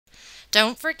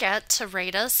Don't forget to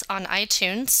rate us on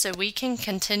iTunes so we can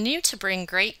continue to bring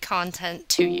great content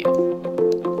to you. Good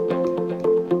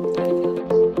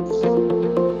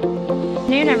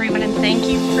afternoon, everyone, and thank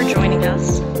you for joining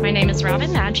us. My name is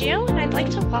Robin Maggio, and I'd like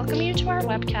to welcome you to our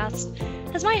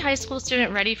webcast as my high school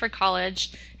student ready for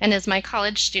college and as my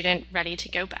college student ready to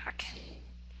go back.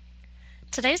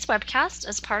 Today's webcast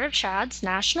is part of CHADD's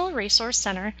National Resource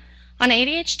Center on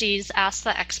ADHD's Ask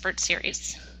the Expert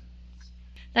series.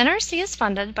 The NRC is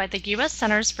funded by the U.S.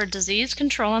 Centers for Disease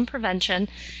Control and Prevention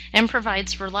and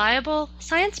provides reliable,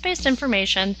 science-based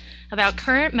information about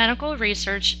current medical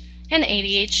research and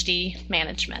ADHD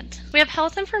management. We have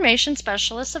health information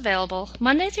specialists available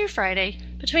Monday through Friday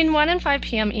between 1 and 5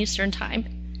 p.m. Eastern Time.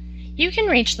 You can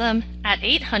reach them at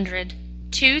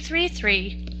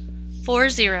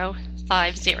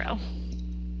 800-233-4050.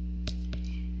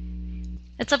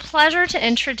 It's a pleasure to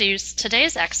introduce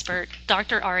today's expert,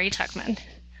 Dr. Ari Tuckman.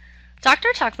 Dr.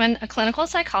 Tuckman, a clinical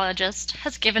psychologist,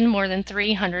 has given more than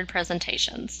 300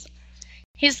 presentations.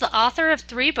 He's the author of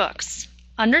 3 books,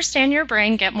 Understand Your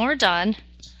Brain, Get More Done,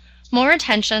 More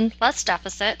Attention, Less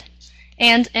Deficit,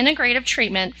 and Integrative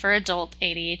Treatment for Adult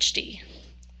ADHD.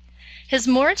 His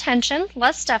More Attention,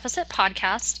 Less Deficit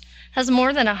podcast has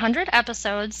more than 100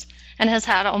 episodes and has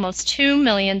had almost 2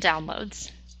 million downloads.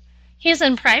 He is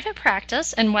in private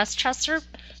practice in Westchester,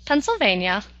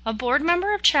 Pennsylvania, a board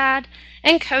member of CHADD,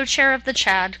 and co-chair of the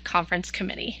CHADD Conference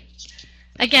Committee.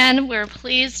 Again, we're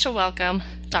pleased to welcome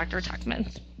Dr.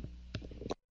 Tuckman.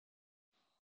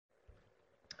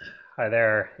 Hi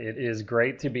there. It is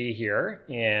great to be here,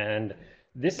 and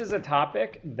this is a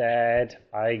topic that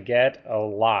I get a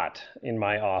lot in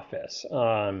my office.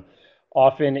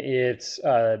 Often it's,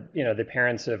 the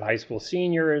parents of high school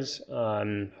seniors.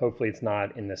 Hopefully it's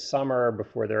not in the summer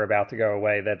before they're about to go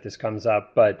away that this comes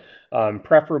up, but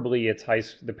preferably it's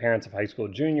the parents of high school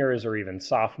juniors or even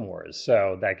sophomores.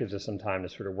 So that gives us some time to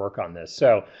sort of work on this.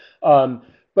 So, as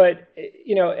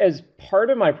part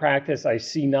of my practice, I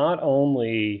see not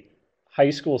only high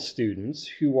school students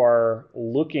who are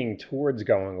looking towards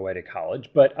going away to college,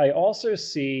 but I also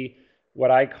see what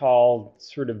I call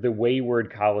sort of the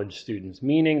wayward college students,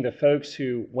 meaning the folks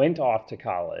who went off to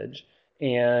college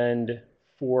and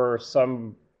for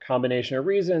some combination of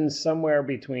reasons, somewhere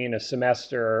between a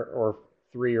semester or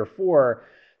 3 or 4,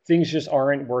 things just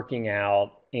aren't working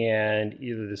out. And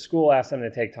either the school asks them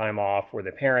to take time off or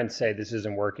the parents say this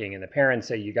isn't working and the parents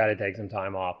say you got to take some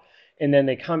time off. And then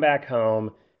they come back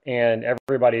home and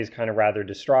everybody's kind of rather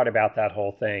distraught about that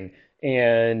whole thing.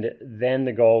 And then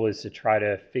the goal is to try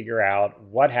to figure out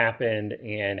what happened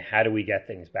and how do we get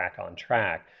things back on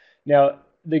track. Now,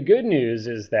 the good news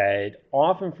is that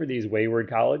often for these wayward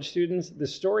college students, the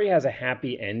story has a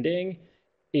happy ending.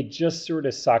 It just sort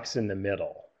of sucks in the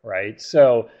middle, right?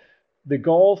 So the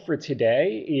goal for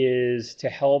today is to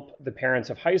help the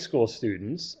parents of high school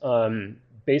students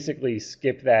basically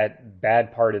skip that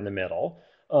bad part in the middle.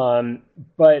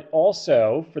 But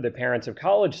also for the parents of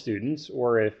college students,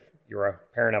 or if you're a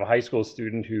parent of a high school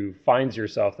student who finds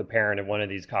yourself the parent of one of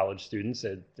these college students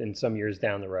in some years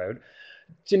down the road,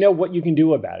 to know what you can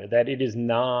do about it, that it is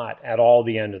not at all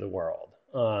the end of the world,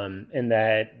 and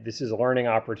that this is a learning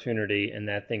opportunity and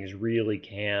that things really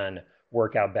can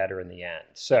work out better in the end.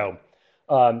 So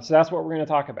that's what we're going to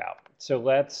talk about. So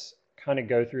let's kind of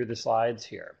go through the slides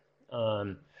here.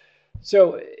 There's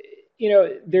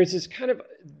this kind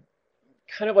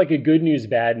of like a good news,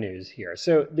 bad news here.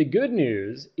 So the good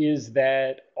news is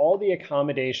that all the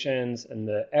accommodations and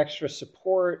the extra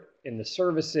support in the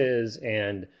services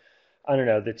and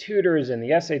the tutors and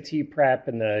the SAT prep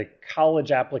and the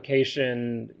college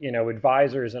application,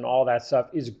 advisors and all that stuff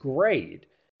is great.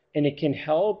 And it can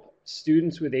help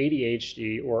students with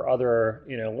ADHD or other,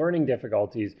 learning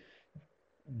difficulties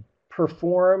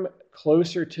perform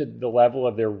closer to the level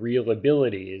of their real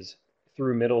abilities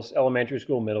through elementary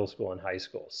school, middle school, and high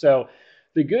school. So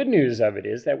the good news of it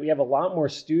is that we have a lot more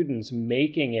students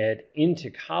making it into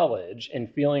college and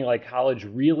feeling like college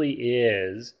really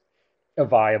is a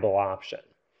viable option.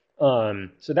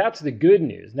 So that's the good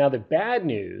news. Now, the bad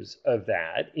news of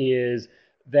that is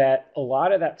that a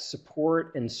lot of that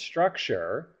support and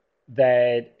structure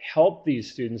that help these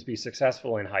students be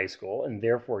successful in high school and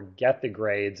therefore get the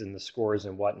grades and the scores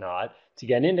and whatnot to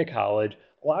get into college,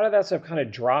 a lot of that stuff kind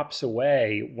of drops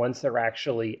away once they're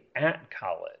actually at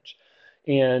college.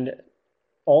 And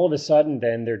all of a sudden,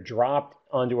 then they're dropped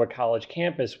onto a college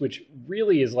campus, which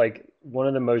really is like one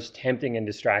of the most tempting and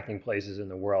distracting places in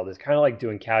the world. It's kind of like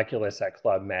doing calculus at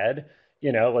Club Med.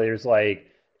 There's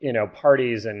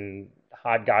parties and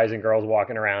hot guys and girls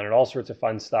walking around and all sorts of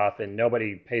fun stuff, and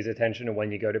nobody pays attention to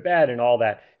when you go to bed and all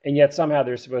that. And yet somehow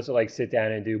they're supposed to like sit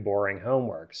down and do boring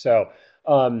homework. So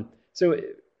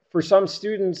for some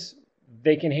students,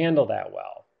 they can handle that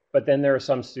well, but then there are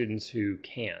some students who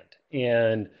can't.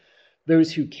 And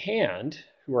those who can't,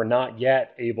 who are not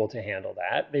yet able to handle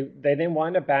that, they then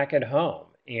wind up back at home,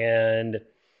 and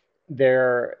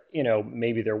they're,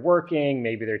 maybe they're working,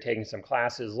 maybe they're taking some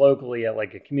classes locally at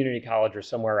like a community college or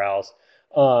somewhere else.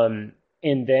 And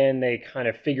then they kind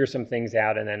of figure some things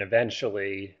out, and then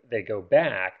eventually they go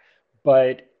back.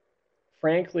 But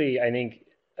frankly, I think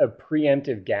a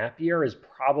preemptive gap year is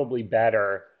probably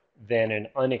better than an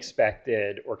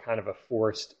unexpected or kind of a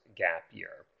forced gap year.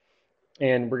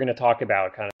 And we're going to talk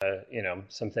about kind of,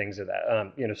 some things of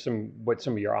that, what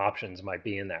some of your options might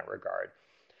be in that regard.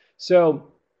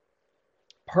 So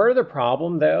part of the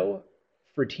problem, though,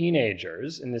 for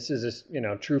teenagers, and this is,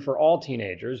 true for all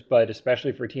teenagers, but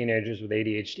especially for teenagers with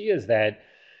ADHD, is that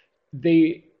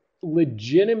they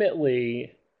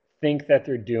legitimately think that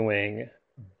they're doing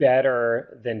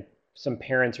better than some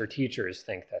parents or teachers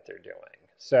think that they're doing.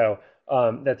 So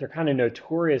that they're kind of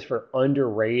notorious for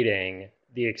underrating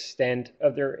the extent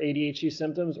of their ADHD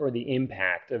symptoms or the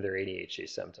impact of their ADHD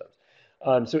symptoms.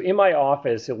 So in my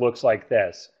office, it looks like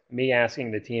this: me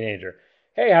asking the teenager,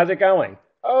 "Hey, how's it going?"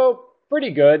 "Oh,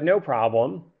 pretty good, no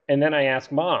problem." And then I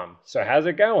ask Mom, "So how's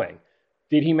it going?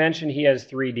 Did he mention he has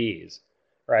 3Ds?"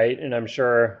 Right? And I'm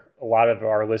sure a lot of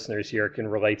our listeners here can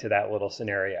relate to that little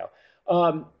scenario.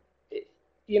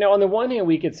 On the one hand,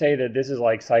 we could say that this is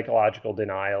like psychological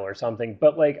denial or something,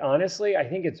 but like, honestly, I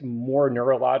think it's more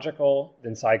neurological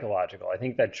than psychological. I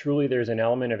think that truly there's an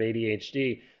element of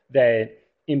ADHD that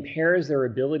impairs their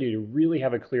ability to really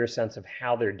have a clear sense of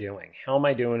how they're doing. How am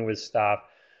I doing with stuff?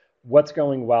 What's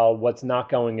going well? What's not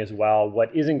going as well?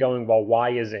 What isn't going well?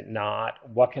 Why is it not?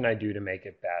 What can I do to make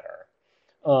it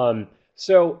better?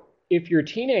 So if your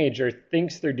teenager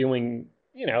thinks they're doing,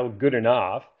 good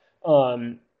enough,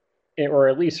 or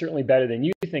at least certainly better than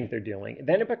you think they're doing,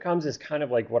 then it becomes this kind of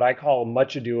like what I call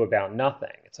much ado about nothing.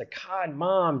 It's like, God,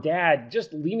 Mom, Dad,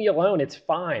 just leave me alone. It's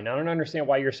fine. I don't understand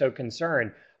why you're so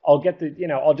concerned. I'll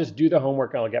just do the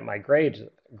homework and I'll get my grades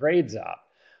up.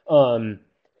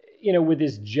 With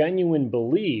this genuine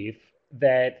belief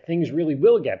that things really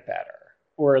will get better,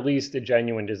 or at least a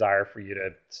genuine desire for you to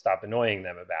stop annoying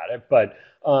them about it. But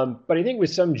I think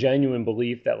with some genuine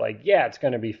belief that like, yeah, it's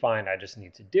going to be fine. I just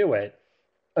need to do it,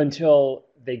 until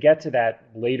they get to that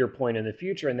later point in the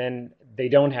future, and then they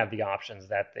don't have the options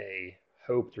that they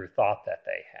hoped or thought that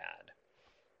they had.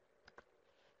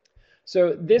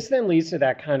 So this then leads to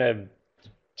that kind of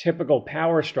typical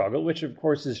power struggle, which of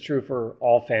course is true for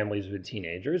all families with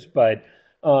teenagers, but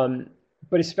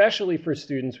especially for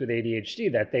students with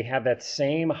ADHD, that they have that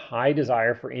same high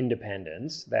desire for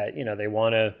independence, that they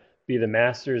want to be the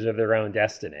masters of their own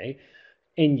destiny,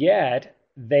 and yet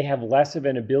they have less of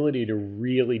an ability to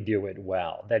really do it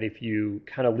well. That if you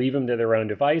kind of leave them to their own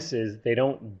devices, they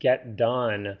don't get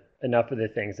done enough of the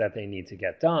things that they need to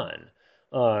get done.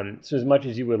 So as much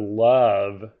as you would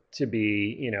love to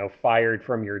be, fired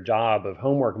from your job of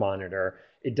homework monitor,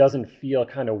 it doesn't feel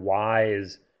kind of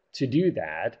wise to do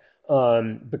that,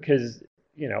 because,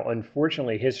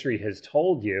 unfortunately, history has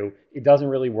told you it doesn't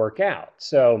really work out.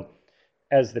 So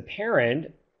as the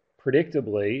parent,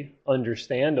 predictably,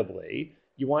 understandably,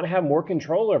 you want to have more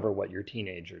control over what your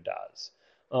teenager does.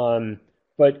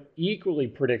 But equally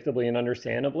predictably and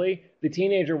understandably, the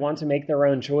teenager wants to make their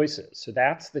own choices. So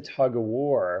that's the tug of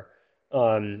war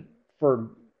for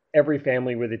every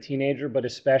family with a teenager, but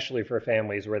especially for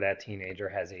families where that teenager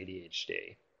has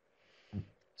ADHD.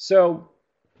 So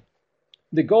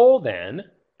the goal then,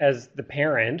 as the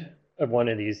parent of one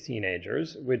of these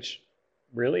teenagers, which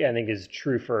really I think is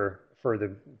true for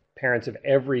the parents of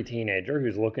every teenager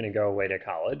who's looking to go away to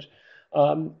college,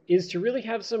 is to really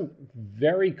have some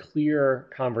very clear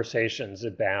conversations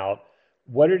about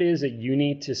what it is that you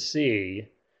need to see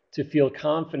to feel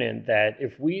confident that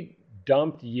if we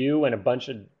dumped you and a bunch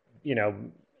of,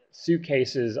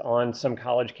 suitcases on some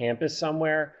college campus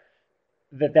somewhere,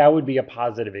 that would be a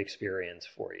positive experience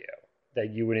for you,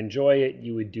 that you would enjoy it,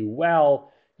 you would do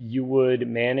well, you would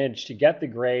manage to get the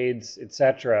grades,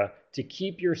 etc., to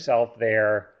keep yourself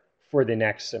there for the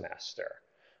next semester.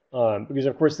 Because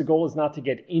of course the goal is not to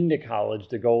get into college,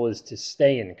 the goal is to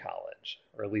stay in college,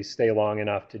 or at least stay long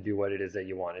enough to do what it is that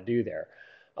you want to do there.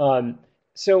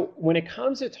 So when it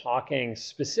comes to talking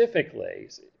specifically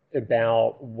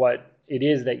about what it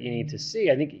is that you need to see,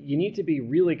 I think you need to be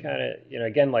really kind of,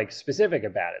 again, like specific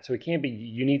about it. So it can't be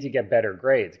you need to get better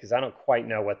grades, because I don't quite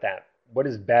know what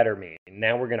does better mean.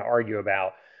 Now we're going to argue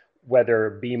about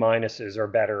whether B minuses are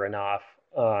better enough,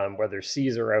 whether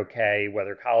C's are okay,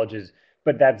 whether colleges,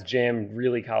 but that's gym.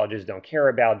 Really, colleges don't care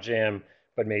about gym,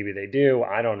 but maybe they do.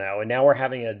 I don't know. And now we're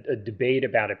having a debate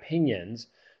about opinions.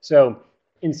 So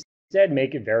instead,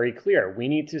 make it very clear. We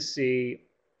need to see,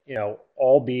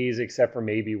 all B's except for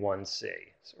maybe one C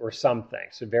or something.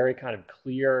 So very kind of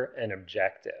clear and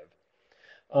objective.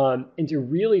 And to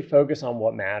really focus on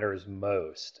what matters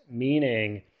most,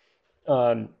 meaning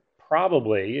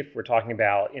probably if we're talking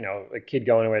about, a kid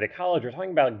going away to college, we're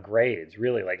talking about grades,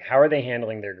 really, like how are they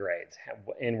handling their grades?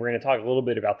 And we're going to talk a little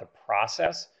bit about the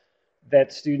process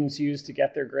that students use to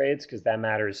get their grades, because that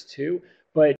matters too.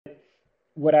 But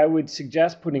what I would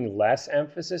suggest putting less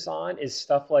emphasis on is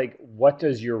stuff like, what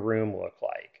does your room look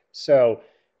like? So,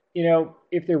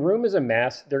 if their room is a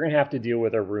mess, they're going to have to deal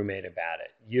with their roommate about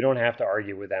it. You don't have to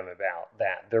argue with them about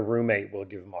that. Their roommate will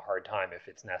give them a hard time if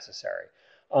it's necessary.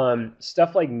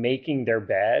 Stuff like making their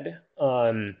bed.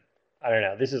 I don't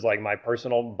know, this is like my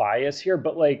personal bias here,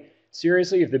 but like,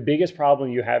 seriously, if the biggest problem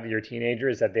you have with your teenager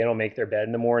is that they don't make their bed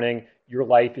in the morning, your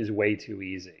life is way too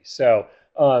easy. So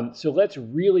let's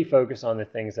really focus on the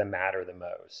things that matter the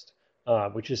most,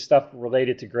 which is stuff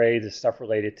related to grades, is stuff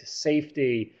related to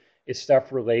safety, is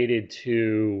stuff related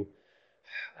to,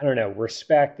 I don't know,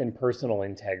 respect and personal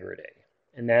integrity.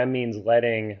 And that means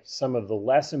letting some of the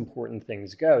less important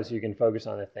things go so you can focus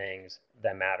on the things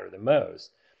that matter the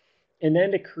most. And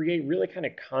then to create really kind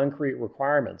of concrete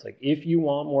requirements. Like, if you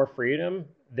want more freedom,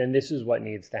 then this is what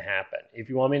needs to happen. If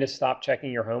you want me to stop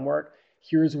checking your homework,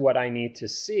 here's what I need to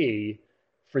see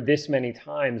for this many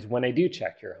times when I do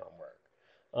check your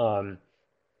homework.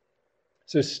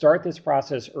 So start this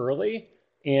process early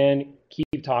and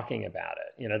keep talking about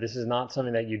it. This is not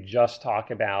something that you just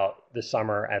talk about the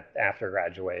summer after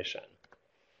graduation.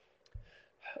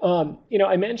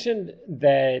 I mentioned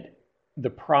that the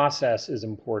process is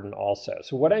important also.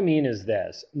 So what I mean is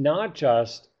this, not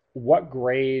just what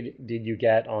grade did you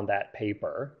get on that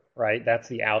paper, right? That's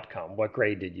the outcome. What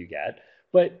grade did you get?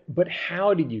 But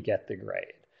how did you get the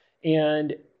grade?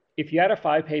 And if you had a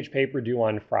 5-page paper due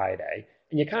on Friday,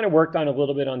 and you kind of worked on a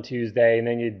little bit on Tuesday, and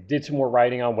then you did some more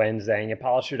writing on Wednesday, and you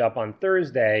polished it up on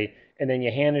Thursday, and then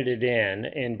you handed it in,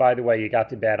 and by the way, you got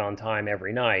to bed on time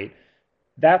every night,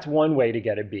 that's one way to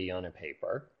get a B on a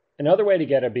paper. Another way to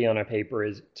get a B on a paper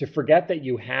is to forget that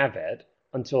you have it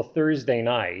until Thursday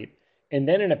night, and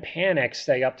then in a panic,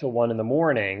 stay up till 1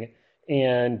 a.m,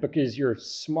 and because you're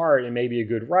smart and maybe a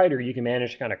good writer, you can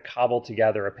manage to kind of cobble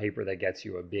together a paper that gets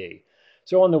you a B.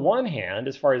 So on the one hand,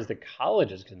 as far as the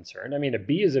college is concerned, I mean, a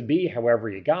B is a B however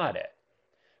you got it.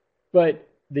 But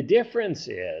the difference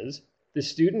is the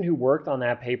student who worked on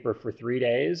that paper for 3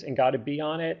 days and got a B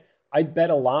on it, I'd bet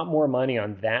a lot more money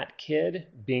on that kid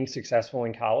being successful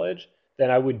in college than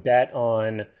I would bet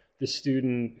on the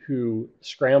student who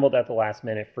scrambled at the last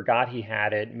minute, forgot he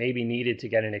had it, maybe needed to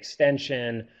get an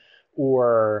extension,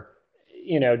 or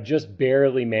just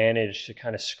barely managed to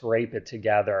kind of scrape it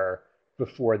together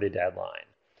before the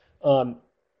deadline.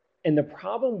 And the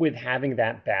problem with having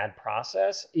that bad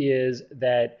process is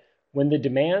that when the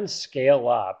demands scale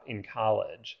up in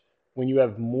college, when you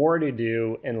have more to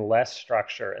do and less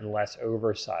structure and less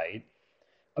oversight,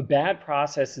 a bad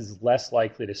process is less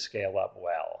likely to scale up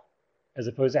well, as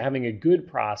opposed to having a good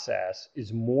process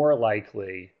is more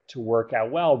likely to work out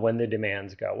well when the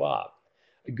demands go up.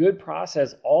 A good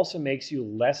process also makes you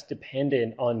less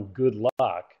dependent on good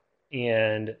luck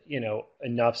and,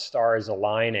 enough stars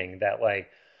aligning that, like,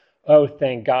 oh,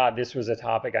 thank God this was a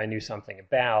topic I knew something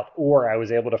about, or I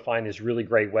was able to find this really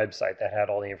great website that had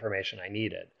all the information I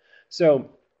needed. So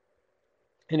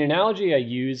an analogy I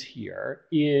use here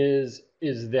is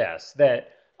this, that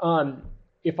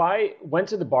if I went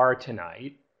to the bar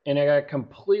tonight and I got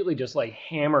completely just like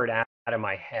hammered out of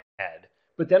my head,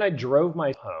 but then I drove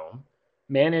my home,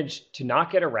 managed to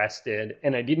not get arrested,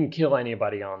 and I didn't kill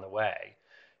anybody on the way.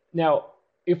 Now,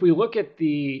 if we look at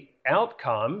the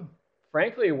outcome,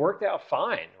 frankly, it worked out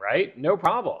fine, right? No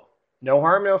problem. No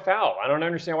harm, no foul. I don't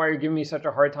understand why you're giving me such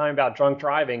a hard time about drunk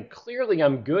driving. Clearly,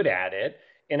 I'm good at it.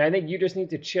 And I think you just need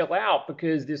to chill out,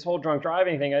 because this whole drunk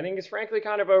driving thing, I think, is frankly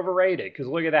kind of overrated, because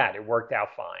look at that. It worked out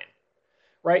fine.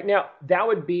 Right? Now, that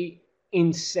would be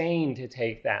insane to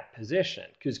take that position,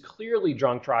 because clearly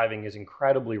drunk driving is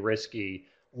incredibly risky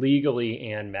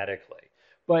legally and medically.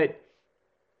 But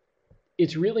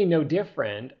it's really no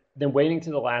different than waiting to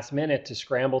the last minute to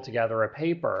scramble together a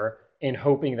paper and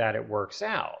hoping that it works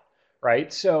out,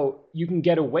 right? So you can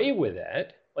get away with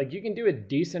it. Like, you can do a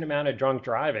decent amount of drunk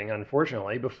driving,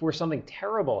 unfortunately, before something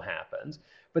terrible happens,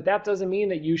 but that doesn't mean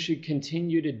that you should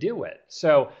continue to do it.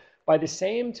 So by the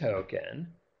same token,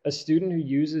 a student who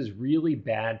uses really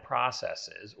bad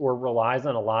processes or relies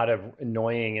on a lot of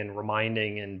annoying and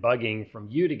reminding and bugging from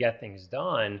you to get things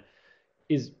done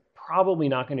is probably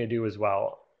not going to do as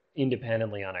well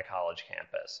independently on a college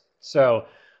campus. So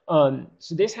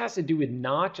this has to do with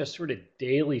not just sort of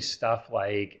daily stuff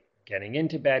like getting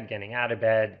into bed, getting out of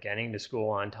bed, getting to school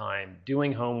on time,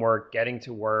 doing homework, getting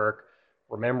to work,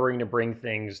 remembering to bring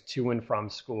things to and from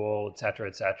school, et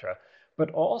cetera, but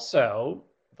also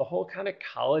the whole kind of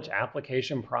college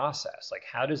application process. Like,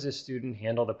 how does a student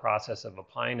handle the process of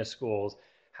applying to schools?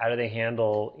 How do they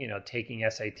handle, taking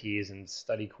SATs and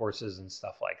study courses and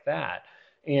stuff like that?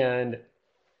 And,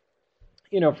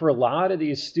 for a lot of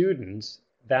these students,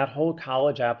 that whole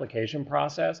college application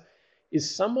process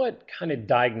is somewhat kind of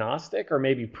diagnostic or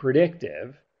maybe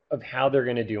predictive of how they're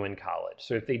going to do in college.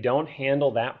 So if they don't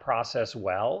handle that process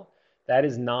well, that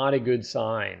is not a good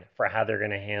sign for how they're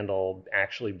going to handle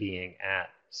actually being at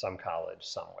some college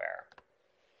somewhere.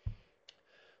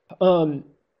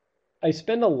 I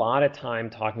spend a lot of time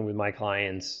talking with my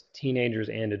clients, teenagers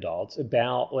and adults,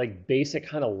 about like basic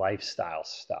kind of lifestyle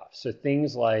stuff. So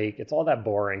things like, it's all that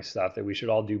boring stuff that we should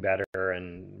all do better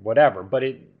and whatever, but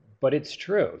it's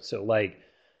true. So like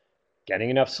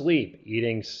getting enough sleep,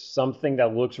 eating something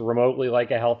that looks remotely like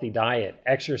a healthy diet,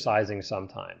 exercising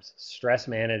sometimes, stress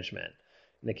management.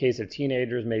 In the case of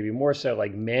teenagers, maybe more so,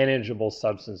 like manageable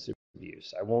substance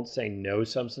abuse. I won't say no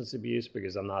substance abuse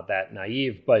because I'm not that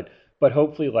naive, but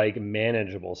hopefully like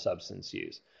manageable substance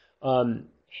use.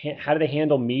 How do they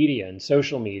handle media and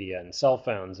social media and cell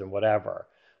phones and whatever?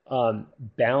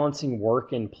 Balancing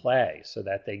work and play so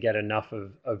that they get enough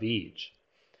of each.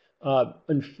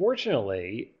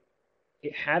 Unfortunately,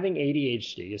 having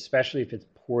ADHD, especially if it's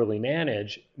poorly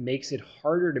managed, makes it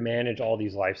harder to manage all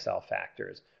these lifestyle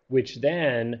factors, which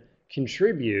then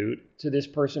contribute to this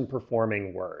person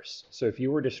performing worse. So if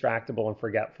you were distractible and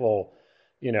forgetful,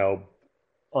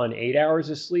 on 8 hours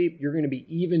of sleep, you're going to be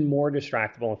even more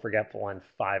distractible and forgetful on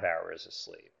 5 hours of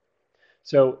sleep.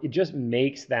 So it just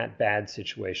makes that bad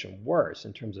situation worse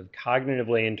in terms of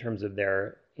cognitively, in terms of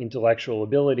their intellectual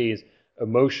abilities,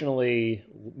 emotionally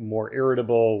more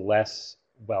irritable, less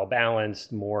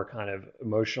well-balanced, more kind of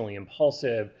emotionally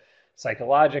impulsive,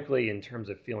 psychologically in terms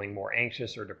of feeling more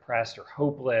anxious or depressed or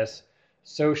hopeless,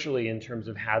 socially in terms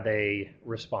of how they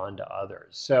respond to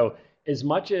others. So as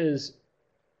much as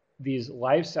these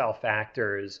lifestyle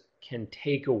factors can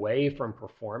take away from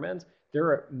performance,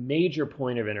 they're a major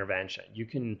point of intervention.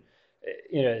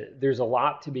 There's a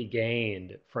lot to be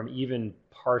gained from even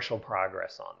partial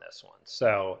progress on this one.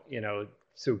 So,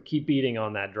 so keep beating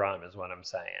on that drum is what I'm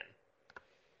saying.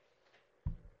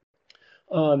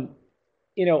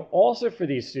 Also for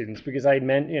these students, because I'd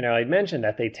mentioned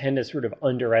that they tend to sort of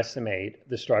underestimate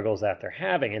the struggles that they're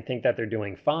having and think that they're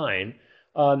doing fine.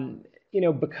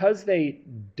 Because they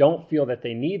don't feel that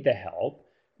they need the help,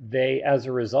 they, as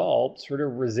a result, sort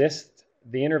of resist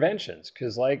the interventions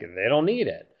because, like, they don't need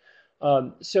it.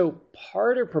 So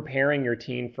part of preparing your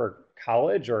teen for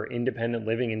college or independent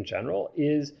living in general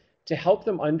is to help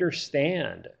them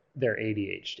understand their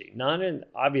ADHD.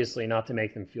 Obviously not to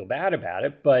make them feel bad about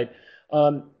it, but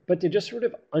to just sort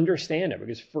of understand it,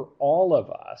 because for all of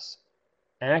us,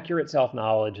 accurate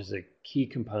self-knowledge is a key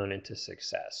component to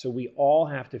success. So we all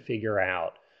have to figure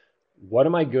out, what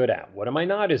am I good at? What am I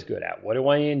not as good at? What do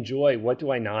I enjoy? What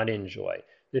do I not enjoy?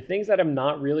 The things that I'm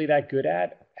not really that good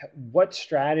at, what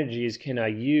strategies can I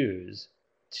use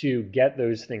to get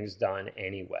those things done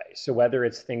anyway? So whether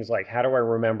it's things like, how do I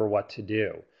remember what to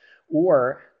do?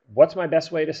 Or what's my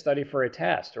best way to study for a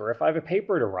test? Or if I have a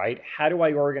paper to write, how do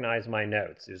I organize my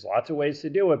notes? There's lots of ways to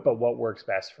do it, but what works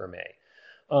best for me?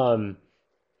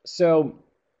 So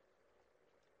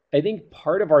I think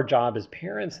part of our job as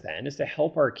parents then is to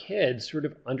help our kids sort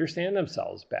of understand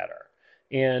themselves better.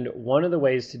 And one of the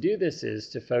ways to do this is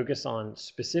to focus on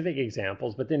specific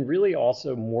examples, but then really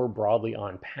also more broadly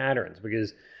on patterns.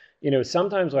 Because,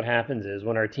 sometimes what happens is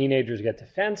when our teenagers get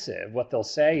defensive, what they'll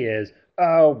say is,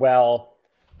 oh, well,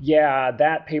 yeah,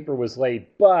 that paper was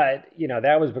late, but,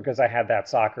 that was because I had that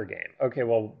soccer game. Okay,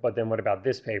 well, but then what about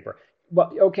this paper?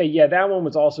 Well, okay, yeah, that one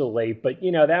was also late, but,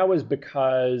 that was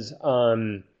because,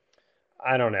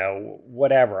 I don't know,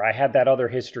 whatever. I had that other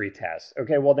history test.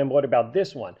 Okay, well, then what about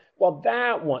this one? Well,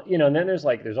 that one, and then there's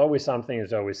always something,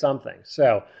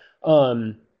 So,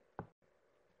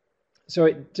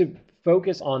 to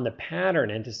focus on the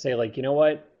pattern and to say, like, you know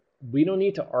what? We don't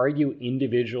need to argue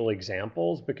individual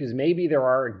examples, because maybe there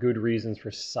are good reasons for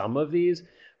some of these,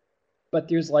 but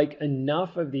there's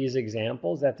enough of these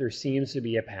examples that there seems to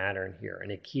be a pattern here,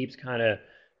 and it keeps kind of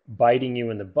biting you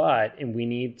in the butt, and we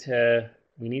need to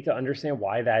We need to understand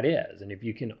why that is. And if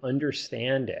you can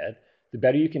understand it, the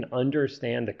better you can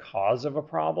understand the cause of a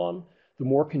problem, the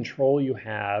more control you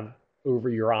have over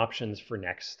your options for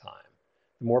next time,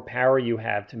 the more power you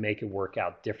have to make it work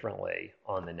out differently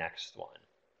on the next one.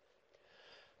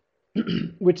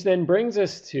 Which then brings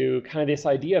us to kind of this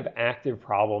idea of active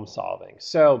problem solving.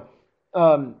 So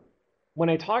when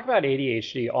I talk about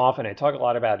ADHD, often I talk a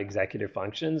lot about executive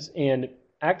functions, and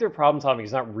active problem solving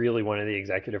is not really one of the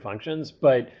executive functions,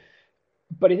 but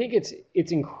I think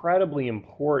it's incredibly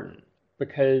important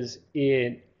because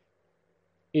it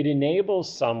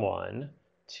enables someone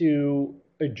to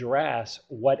address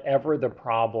whatever the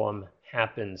problem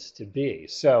happens to be.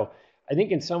 So I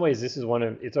think in some ways this is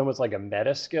it's almost like a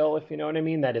meta skill, if you know what I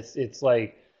mean, that it's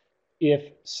like,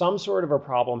 if some sort of a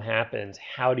problem happens,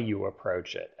 how do you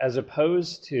approach it? As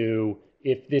opposed to,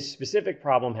 if this specific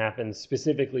problem happens,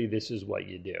 specifically, this is what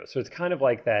you do. So it's kind of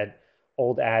like that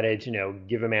old adage,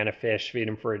 give a man a fish, feed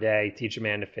him for a day, teach a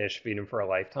man to fish, feed him for a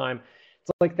lifetime.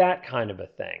 It's like that kind of a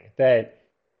thing, that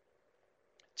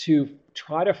to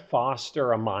try to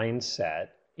foster a mindset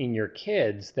in your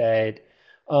kids that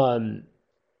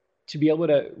to be able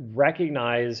to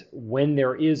recognize when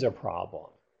there is a problem.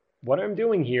 What I'm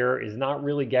doing here is not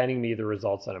really getting me the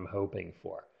results that I'm hoping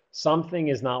for. Something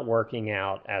is not working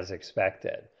out as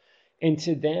expected. And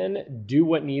to then do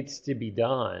what needs to be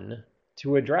done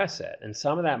to address it. And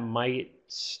some of that might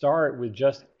start with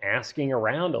just asking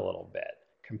around a little bit,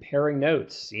 comparing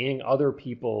notes, seeing other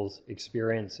people's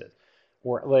experiences.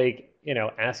 Or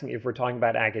asking, if we're talking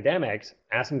about academics,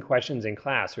 asking questions in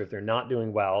class, or if they're not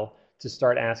doing well, to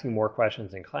start asking more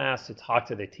questions in class, to talk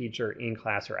to the teacher in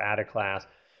class or out of class,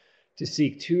 to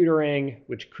seek tutoring,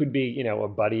 which could be, a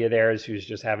buddy of theirs who's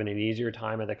just having an easier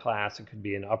time of the class. It could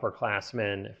be an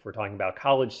upperclassman. If we're talking about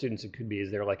college students, it could be,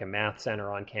 is there like a math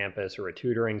center on campus or a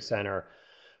tutoring center?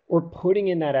 Or putting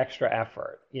in that extra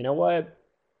effort. You know what?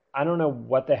 I don't know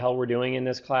what the hell we're doing in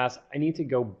this class. I need to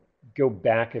go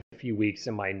back a few weeks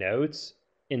in my notes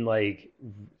and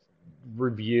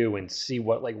review and see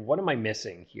what am I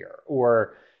missing here?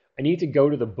 Or I need to go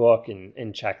to the book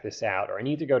and check this out, or I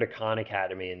need to go to Khan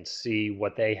Academy and see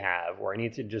what they have, or I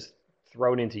need to just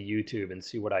throw it into YouTube and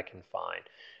see what I can find.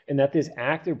 And that this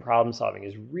active problem solving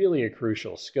is really a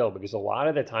crucial skill, because a lot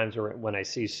of the times when I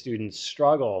see students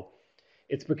struggle,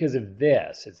 it's because of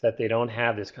this. It's that they don't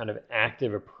have this kind of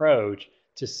active approach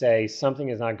to say something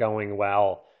is not going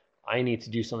well. I need to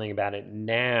do something about it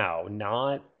now,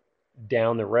 not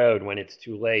down the road when it's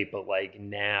too late, but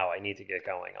now I need to get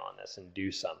going on this and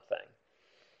do something.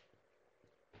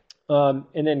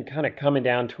 And then kind of coming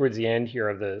down towards the end here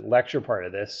of the lecture part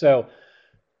of this. So,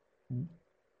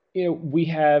 we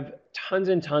have tons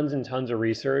and tons and tons of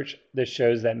research that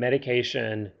shows that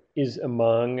medication is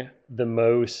among the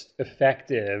most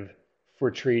effective for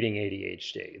treating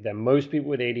ADHD, that most people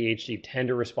with ADHD tend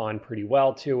to respond pretty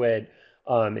well to it.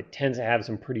 It tends to have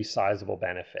some pretty sizable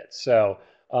benefits. So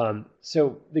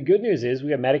the good news is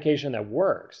we have medication that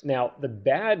works. Now, the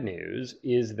bad news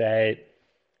is that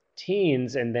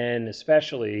teens, and then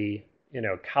especially,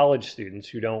 college students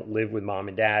who don't live with mom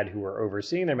and dad who are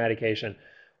overseeing their medication,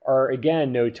 are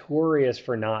again notorious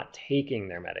for not taking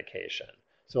their medication.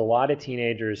 So a lot of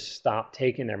teenagers stop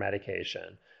taking their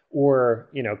medication, or,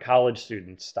 college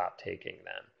students stop taking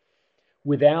them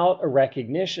without a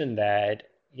recognition that,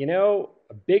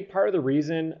 a big part of the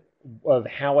reason of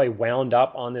how I wound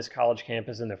up on this college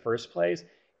campus in the first place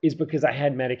is because I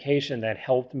had medication that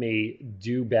helped me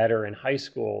do better in high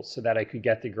school so that I could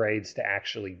get the grades to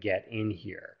actually get in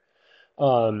here.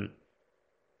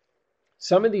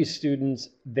 Some of these students,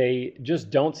 they just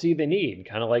don't see the need,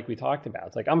 kind of like we talked about.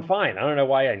 It's like, I'm fine. I don't know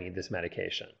why I need this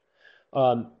medication.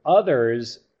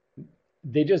 Others,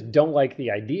 they just don't like the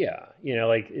idea.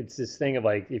 It's this thing of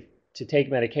if to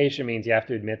take medication means you have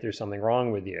to admit there's something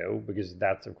wrong with you, because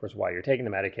that's, of course, why you're taking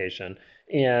the medication.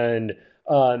 And,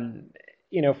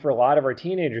 for a lot of our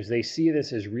teenagers, they see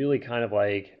this as really kind of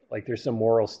like there's some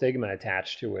moral stigma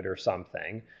attached to it or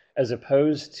something, as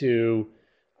opposed to,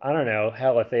 I don't know,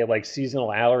 hell, if they had seasonal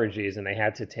allergies and they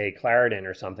had to take Claritin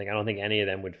or something, I don't think any of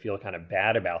them would feel kind of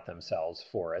bad about themselves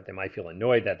for it. They might feel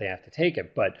annoyed that they have to take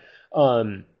it, but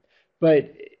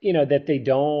that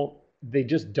they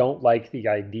just don't like the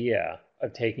idea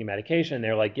of taking medication.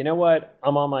 They're like, you know what?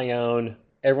 I'm on my own.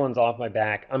 Everyone's off my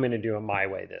back. I'm going to do it my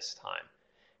way this time.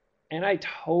 And I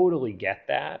totally get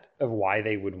that, of why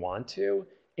they would want to.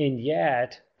 And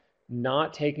yet,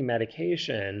 not taking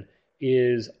medication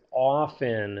is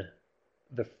often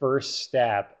the first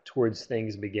step towards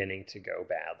things beginning to go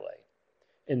badly.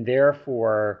 And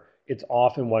therefore, it's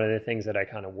often one of the things that I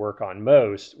kind of work on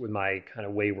most with my kind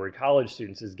of wayward college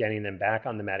students is getting them back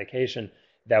on the medication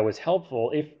that was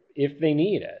helpful if they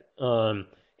need it.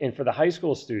 And for the high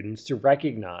school students to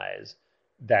recognize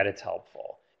that it's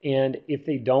helpful. And if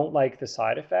they don't like the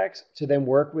side effects, to then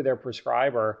work with their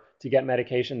prescriber to get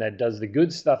medication that does the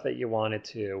good stuff that you want it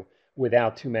to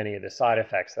without too many of the side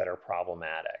effects that are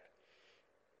problematic.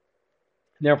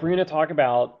 Now, if we're going to talk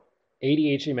about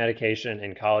ADHD medication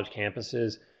in college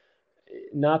campuses,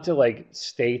 not to like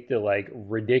state the like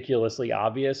ridiculously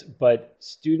obvious, but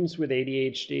students with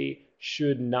ADHD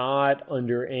should not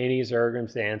under any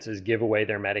circumstances give away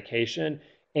their medication.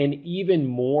 An even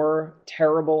more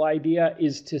terrible idea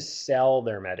is to sell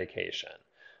their medication.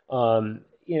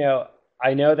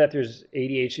 I know that there's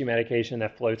ADHD medication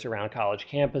that floats around college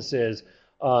campuses,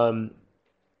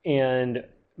 and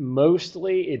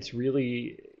mostly it's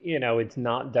really, it's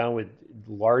not done with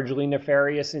largely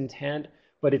nefarious intent,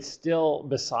 but it's still,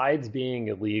 besides being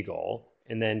illegal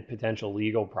and then potential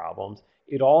legal problems,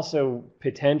 it also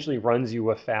potentially runs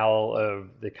you afoul of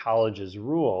the college's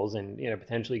rules and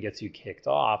potentially gets you kicked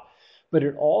off. But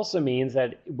it also means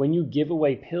that when you give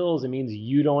away pills, it means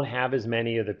you don't have as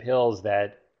many of the pills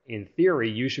that, in theory,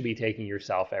 you should be taking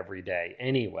yourself every day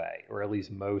anyway, or at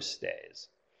least most days.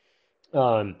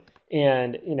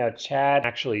 Chad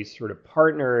actually sort of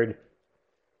partnered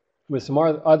with some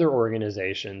other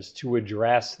organizations to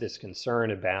address this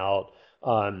concern about,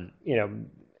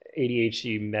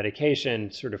 ADHD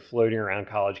medication sort of floating around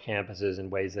college campuses in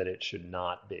ways that it should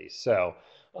not be. So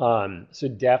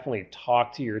definitely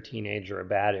talk to your teenager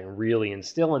about it and really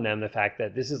instill in them the fact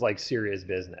that this is like serious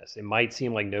business. It might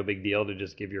seem like no big deal to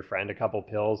just give your friend a couple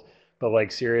pills, but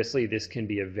like seriously, this can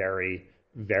be a very,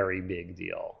 very big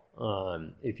deal.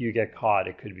 If you get caught,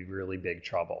 it could be really big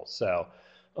trouble. So,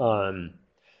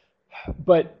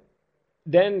 but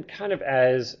then kind of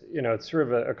as, it's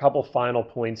sort of a couple final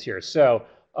points here. So,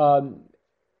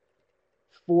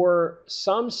 for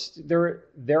some,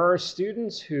 there are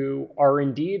students who are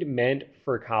indeed meant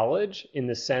for college in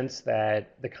the sense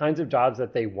that the kinds of jobs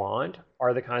that they want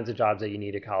are the kinds of jobs that you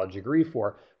need a college degree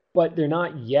for, but they're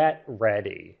not yet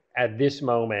ready at this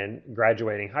moment,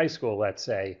 graduating high school, let's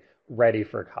say, ready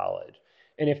for college.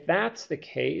 And if that's the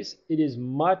case, it is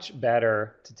much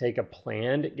better to take a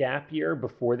planned gap year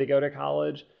before they go to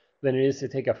college than it is to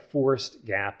take a forced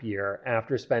gap year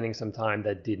after spending some time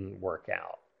that didn't work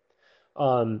out.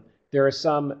 There are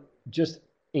some just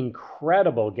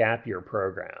incredible gap year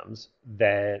programs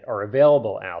that are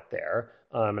available out there,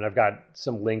 and I've got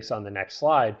some links on the next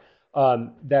slide,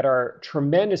 that are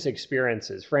tremendous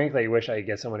experiences. Frankly, I wish I could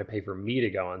get someone to pay for me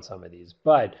to go on some of these,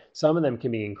 but some of them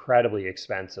can be incredibly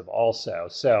expensive also.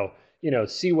 So,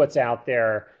 see what's out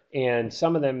there, and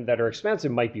some of them that are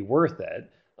expensive might be worth it.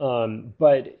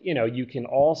 But you can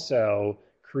also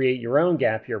create your own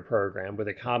gap year program with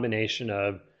a combination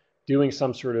of doing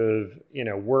some sort of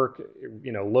work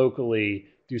locally,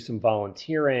 do some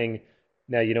volunteering.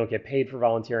 Now you don't get paid for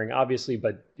volunteering, obviously,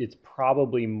 but it's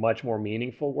probably much more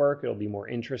meaningful work. It'll be more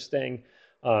interesting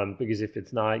because if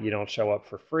it's not, you don't show up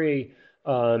for free.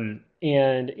 And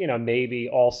maybe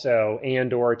also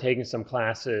or taking some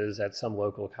classes at some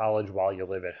local college while you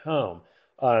live at home.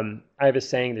 I have a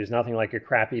saying, there's nothing like a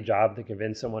crappy job to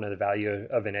convince someone of the value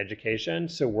of an education.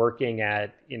 So working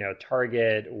at,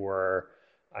 Target or,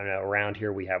 I don't know, around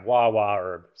here we have Wawa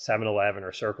or 7-Eleven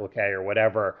or Circle K or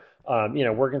whatever,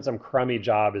 working some crummy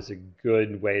job is a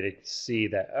good way to see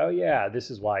that, oh yeah, this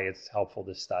is why it's helpful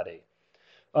to study.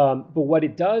 But what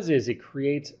it does is it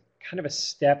creates kind of a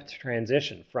stepped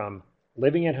transition from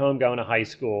living at home, going to high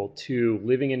school, to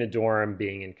living in a dorm,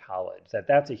 being in college.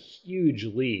 That's a huge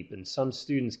leap, and some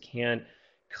students can't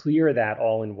clear that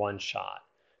all in one shot.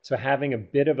 So having a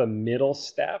bit of a middle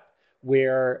step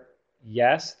where,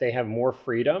 yes, they have more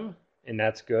freedom, and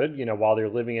that's good, while they're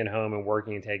living at home and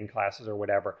working and taking classes or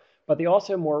whatever, but they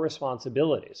also have more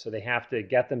responsibilities. So they have to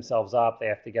get themselves up, they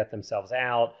have to get themselves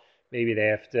out, maybe they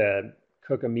have to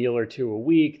cook a meal or two a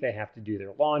week, they have to do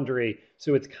their laundry.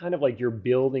 So it's kind of like you're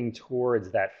building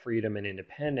towards that freedom and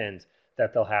independence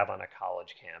that they'll have on a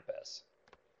college campus.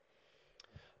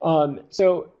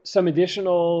 So some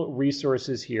additional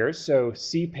resources here. So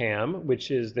CPAM,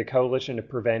 which is the Coalition to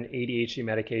Prevent ADHD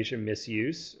Medication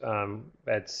Misuse,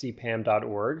 at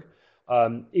cpam.org,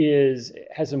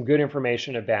 has some good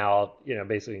information about,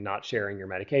 basically not sharing your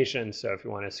medication. So if you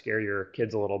want to scare your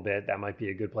kids a little bit, that might be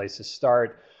a good place to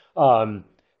start.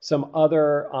 Some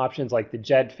other options, like the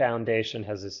JED Foundation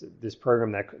has this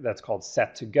program that's called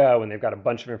Set to Go, and they've got a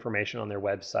bunch of information on their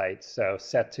website, so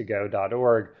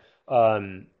settogo.org,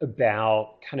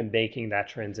 about kind of making that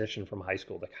transition from high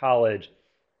school to college.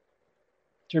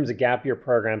 terms of gap year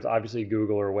programs, obviously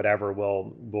Google or whatever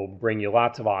will bring you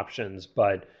lots of options,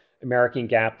 but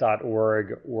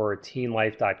AmericanGap.org or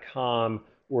TeenLife.com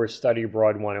or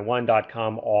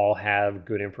StudyAbroad101.com all have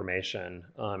good information,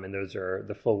 and those are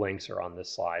the full links are on the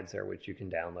slides there, which you can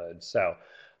download. So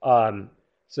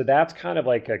that's kind of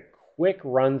like a quick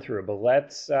run through, but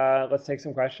let's take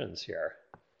some questions here.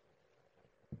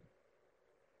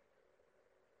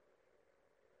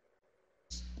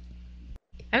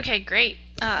 Okay, great.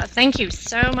 Thank you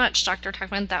so much, Dr.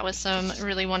 Tuckman. That was some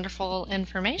really wonderful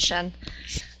information.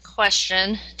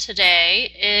 Question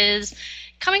today is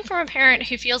coming from a parent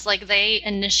who feels like they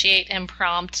initiate and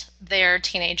prompt their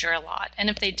teenager a lot. And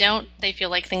if they don't, they feel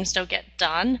like things don't get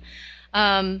done.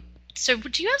 So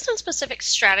do you have some specific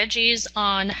strategies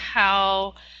on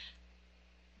how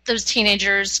those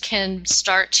teenagers can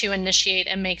start to initiate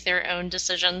and make their own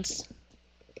decisions?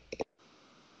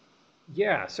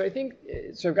 Yeah, so I think,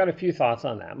 so I've got a few thoughts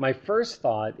on that. My first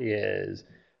thought is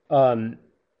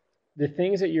the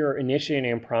things that you're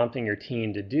initiating and prompting your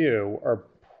teen to do are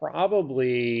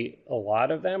probably, a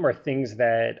lot of them are things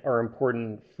that are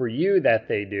important for you that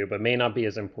they do, but may not be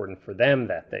as important for them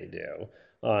that they do.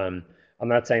 I'm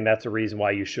not saying that's a reason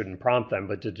why you shouldn't prompt them,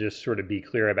 but to just sort of be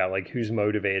clear about like who's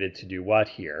motivated to do what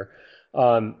here.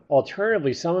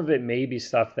 Alternatively, some of it may be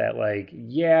stuff that like,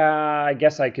 yeah, I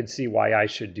guess I could see why I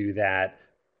should do that,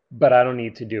 but I don't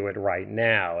need to do it right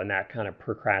now. And that kind of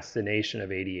procrastination of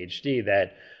ADHD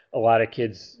that a lot of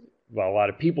kids, well, a lot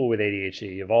of people with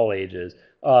ADHD of all ages,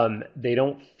 they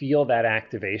don't feel that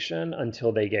activation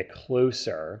until they get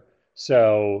closer.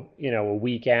 So, a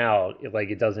week out,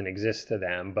 it doesn't exist to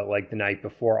them, but like the night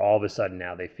before, all of a sudden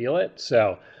now they feel it.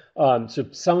 So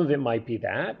some of it might be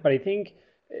that, but I think,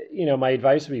 my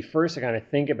advice would be first to kind of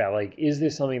think about like, is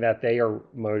this something that they are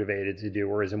motivated to do,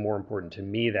 or is it more important to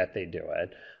me that they do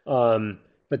it?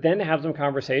 But then have some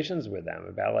conversations with them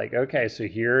about like, okay, so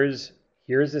here's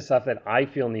the stuff that I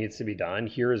feel needs to be done.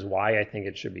 Here's why I think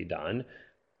it should be done.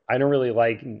 I don't really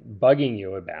like bugging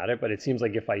you about it, but it seems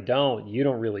like if I don't, you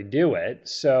don't really do it.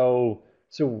 So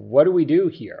what do we do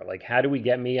here? Like, how do we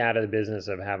get me out of the business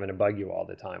of having to bug you all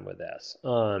the time with this?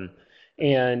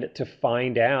 And to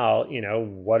find out,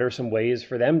 what are some ways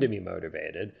for them to be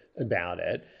motivated about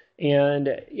it. And,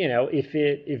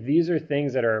 if these are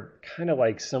things that are kind of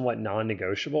like somewhat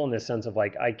non-negotiable in the sense of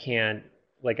like, I can't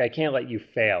let you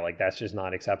fail. Like, that's just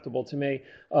not acceptable to me.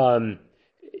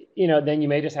 Then you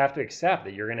may just have to accept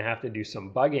that you're going to have to do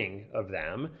some bugging of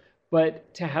them,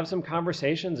 but to have some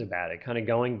conversations about it, kind of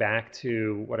going back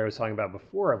to what I was talking about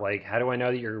before, of like, how do I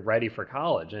know that you're ready for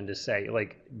college? And to say,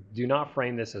 like, do not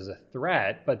frame this as a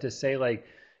threat, but to say, like,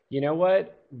 you know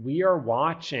what, we are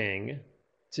watching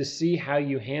to see how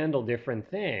you handle different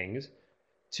things,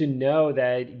 to know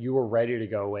that you are ready to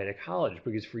go away to college,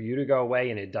 because for you to go away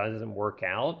and it doesn't work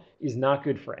out is not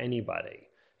good for anybody.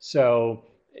 So,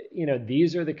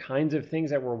 these are the kinds of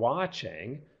things that we're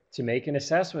watching to make an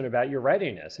assessment about your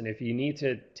readiness. And if you need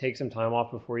to take some time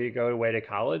off before you go away to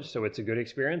college so it's a good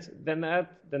experience, then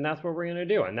that's what we're going to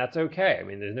do. And that's okay. I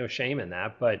mean, there's no shame in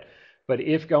that. But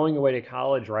if going away to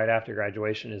college right after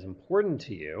graduation is important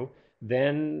to you,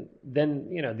 then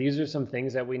these are some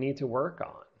things that we need to work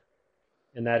on.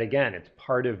 And that, again, it's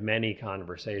part of many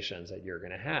conversations that you're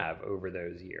going to have over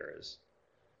those years.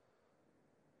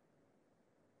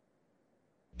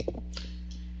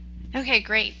 Okay,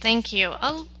 great. Thank you.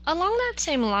 Along that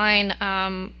same line,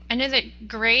 I know that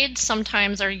grades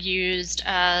sometimes are used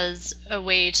as a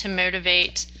way to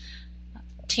motivate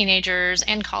teenagers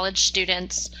and college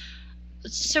students.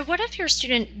 So what if your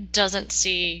student doesn't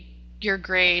see your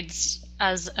grades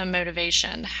as a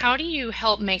motivation? How do you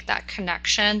help make that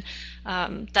connection,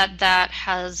 that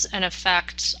has an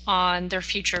effect on their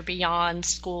future beyond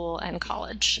school and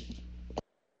college?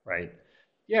 Right.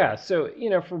 Yeah, so,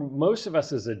 for most of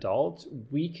us as adults,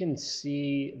 we can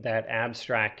see that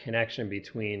abstract connection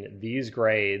between these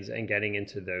grades and getting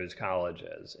into those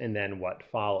colleges and then what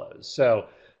follows. So,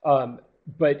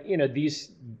 but,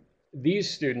 these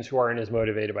students who aren't as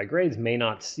motivated by grades may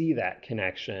not see that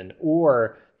connection,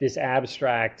 or this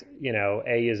abstract,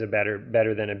 A is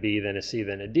better than a B, than a C,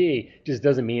 than a D, just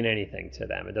doesn't mean anything to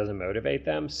them. It doesn't motivate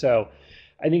them. So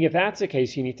I think if that's the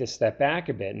case, you need to step back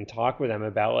a bit and talk with them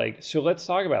about like, so let's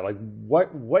talk about like,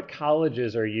 what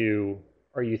colleges are you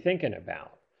thinking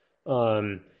about?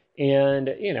 And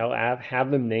have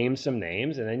them name some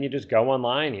names, and then you just go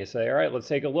online and you say, all right, let's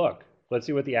take a look. Let's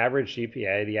see what the average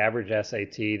GPA, the average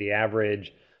SAT, the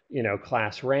average,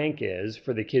 class rank is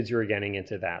for the kids who are getting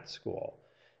into that school,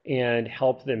 and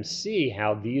help them see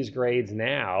how these grades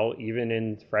now, even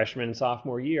in freshman and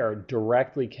sophomore year,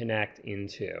 directly connect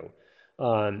into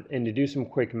And to do some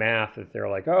quick math, if they're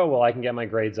like, oh, well, I can get my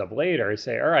grades up later, I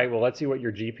say, all right, well, let's see what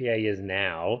your GPA is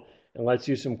now. And let's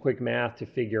do some quick math to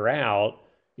figure out,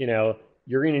 you know,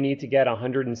 you're going to need to get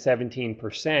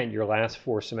 117% your last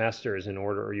 4 semesters in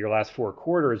order, or your last 4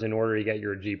 quarters in order to get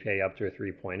your GPA up to a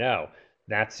 3.0.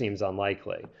 That seems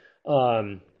unlikely.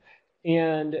 Um,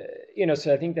 and,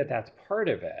 so I think that that's part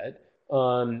of it.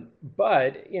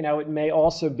 But, it may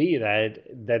also be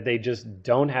that they just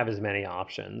don't have as many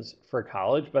options for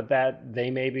college, but that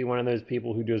they may be one of those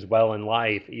people who does well in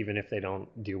life, even if they don't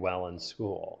do well in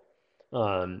school.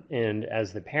 And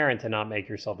as the parent, to not make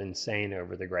yourself insane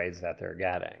over the grades that they're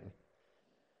getting.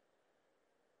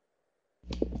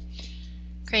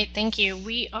 Great, thank you.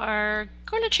 We are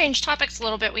going to change topics a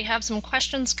little bit. We have some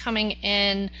questions coming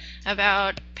in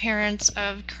about parents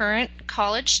of current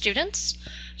college students.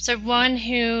 So one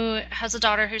who has a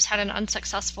daughter who's had an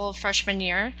unsuccessful freshman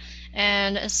year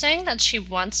and is saying that she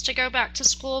wants to go back to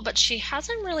school, but she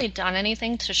hasn't really done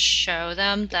anything to show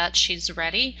them that she's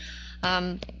ready.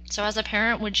 So as a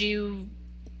parent, would you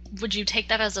take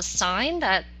that as a sign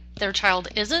that their child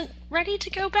isn't ready to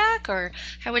go back, or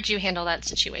how would you handle that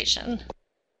situation?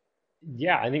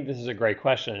 Yeah, I think this is a great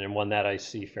question and one that I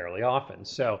see fairly often.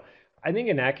 So I think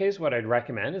in that case, what I'd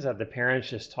recommend is that the parents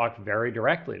just talk very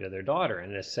directly to their daughter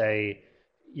and just say,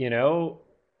 you know,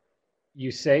 you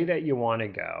say that you want to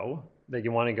go, that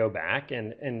you want to go back,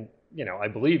 and I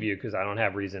believe you because I don't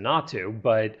have reason not to,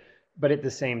 but at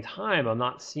the same time, I'm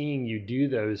not seeing you do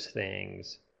those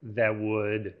things that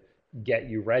would get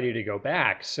you ready to go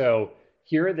back. So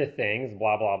here are the things,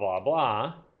 blah blah blah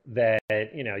blah, that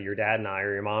your dad and I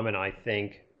or your mom and I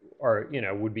think are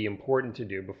would be important to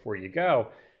do before you go.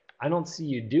 I don't see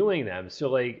you doing them.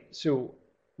 So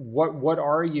what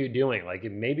are you doing? Like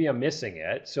maybe I'm missing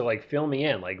it. So like fill me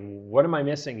in. Like what am I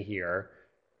missing here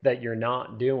that you're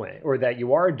not doing or that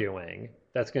you are doing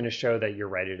that's going to show that you're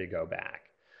ready to go back?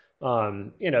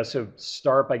 So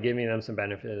start by giving them some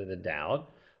benefit of the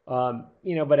doubt.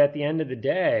 But at the end of the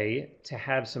day, to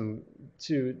have some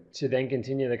to then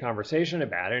continue the conversation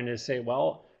about it and to say,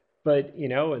 well, but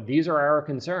these are our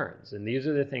concerns and these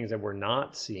are the things that we're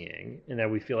not seeing and that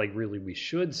we feel like really we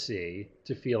should see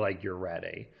to feel like you're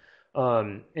ready.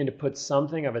 And to put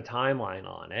something of a timeline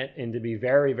on it and to be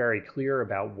very, very clear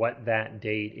about what that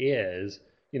date is,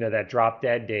 that drop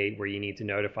dead date where you need to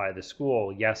notify the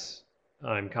school, yes,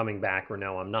 I'm coming back, or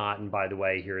no, I'm not. And by the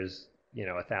way, here's,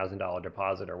 $1,000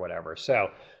 deposit or whatever.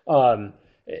 So, and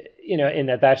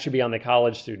that should be on the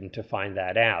college student to find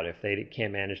that out. If they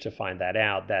can't manage to find that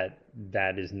out,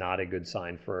 that is not a good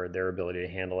sign for their ability to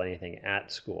handle anything at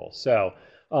school. So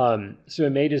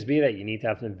it may just be that you need to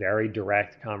have some very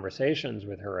direct conversations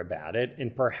with her about it,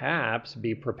 and perhaps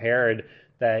be prepared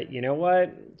that,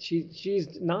 what,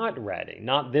 she's not ready,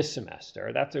 not this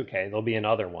semester. That's okay. There'll be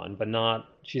another one, but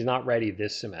she's not ready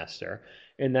this semester.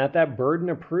 And that burden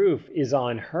of proof is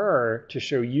on her to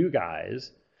show you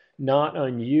guys, not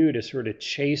on you to sort of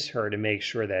chase her to make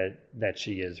sure that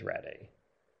she is ready.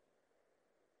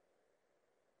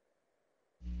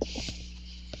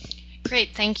 Great,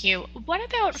 thank you. What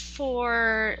about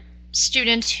for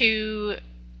students who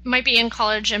might be in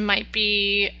college and might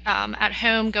be at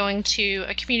home going to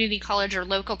a community college or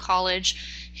local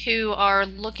college who are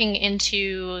looking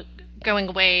into going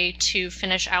away to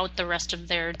finish out the rest of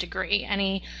their degree?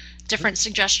 Any different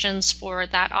suggestions for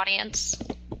that audience?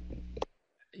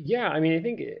 Yeah, I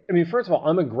mean, first of all,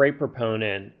 I'm a great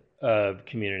proponent of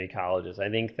community colleges. I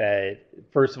think that,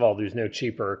 first of all, there's no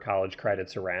cheaper college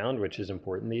credits around, which is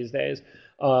important these days.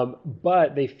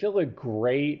 But they fill a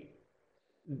great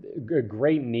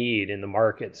need in the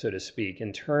market, so to speak,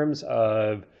 in terms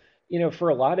of, for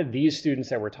a lot of these students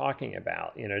that we're talking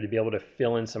about, to be able to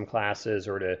fill in some classes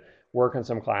or to work on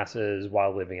some classes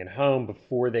while living at home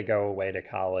before they go away to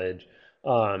college.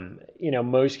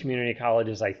 Most community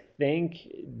colleges, I think,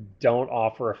 don't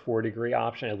offer a 4-degree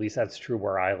option. At least that's true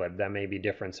where I live. That may be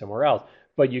different somewhere else,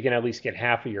 but you can at least get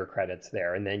half of your credits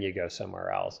there and then you go somewhere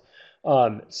else.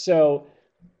 So,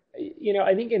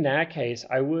 I think in that case,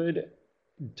 I would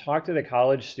talk to the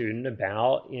college student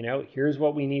about, here's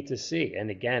what we need to see. And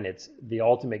again, it's the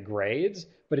ultimate grades,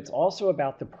 but it's also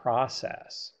about the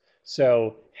process.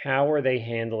 So how are they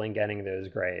handling getting those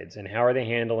grades, and how are they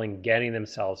handling getting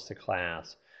themselves to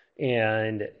class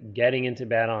and getting into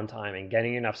bed on time and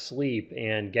getting enough sleep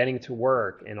and getting to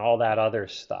work and all that other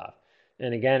stuff?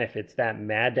 And again, if it's that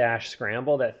mad dash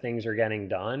scramble that things are getting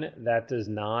done, that does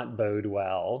not bode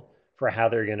well for how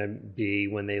they're going to be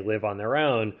when they live on their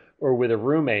own or with a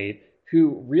roommate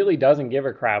who really doesn't give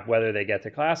a crap whether they get to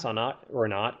class or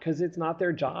not, because it's not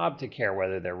their job to care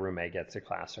whether their roommate gets to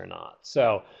class or not.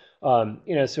 So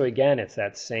So again, it's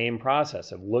that same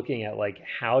process of looking at like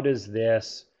how does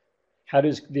this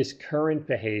current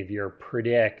behavior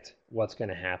predict what's going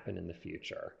to happen in the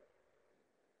future?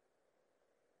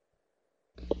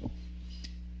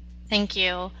 Thank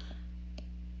you.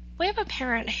 We have a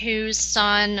parent whose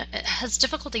son has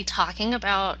difficulty talking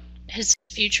about his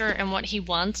future and what he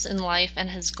wants in life and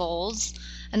his goals.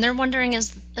 And they're wondering,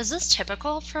 is this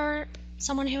typical for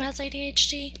someone who has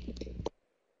ADHD?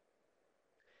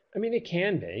 I mean, it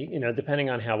can be, depending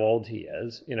on how old he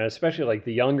is, especially like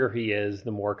the younger he is,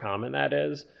 the more common that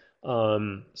is.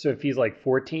 So if he's like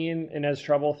 14 and has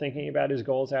trouble thinking about his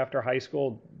goals after high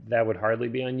school, that would hardly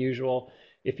be unusual.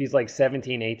 If he's like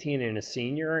 17, 18 and a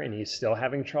senior and he's still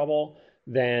having trouble,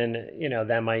 then,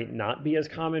 that might not be as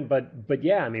common. But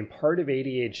yeah, I mean, part of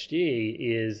ADHD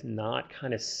is not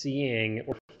kind of seeing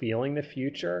or feeling the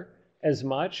future as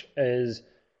much as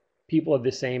people of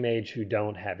the same age who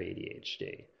don't have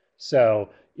ADHD. So,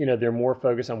 they're more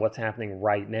focused on what's happening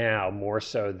right now, more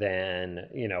so than,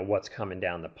 what's coming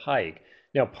down the pike.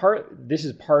 Now, this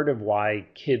is part of why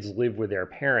kids live with their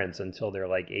parents until they're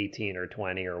like 18 or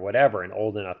 20 or whatever and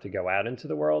old enough to go out into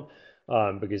the world.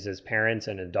 Because as parents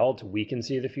and adults, we can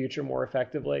see the future more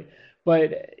effectively.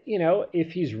 But,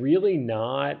 if he's really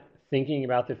not thinking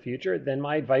about the future, then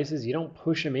my advice is you don't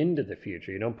push him into the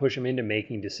future. You don't push him into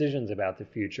making decisions about the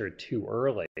future too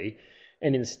early.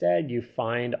 And instead, you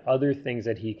find other things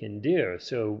that he can do.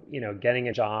 So, getting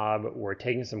a job or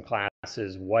taking some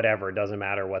classes, whatever, doesn't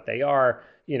matter what they are,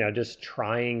 just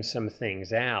trying some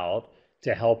things out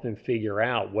to help him figure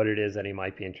out what it is that he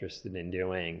might be interested in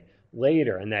doing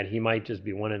later. And that he might just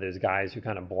be one of those guys who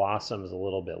kind of blossoms a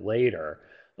little bit later.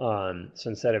 So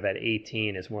instead of at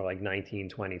 18, it's more like 19,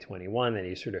 20, 21 that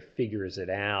he sort of figures it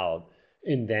out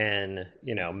and then,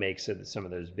 makes it some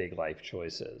of those big life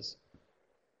choices.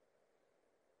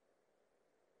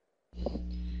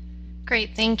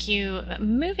 Great, thank you.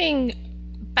 Moving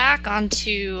back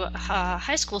onto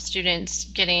high school students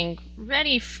getting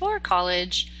ready for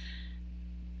college,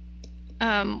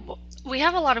 we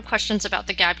have a lot of questions about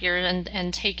the gap year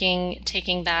and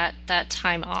taking that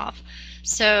time off.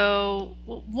 So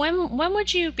when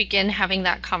would you begin having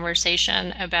that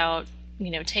conversation about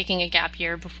taking a gap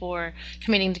year before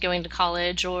committing to going to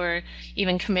college or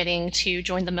even committing to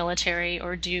join the military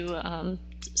or do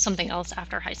something else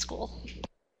after high school?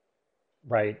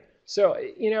 Right. So,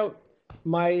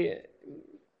 my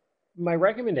my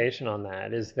recommendation on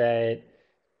that is that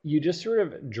you just sort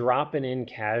of drop it in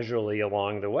casually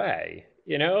along the way.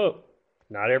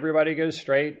 Not everybody goes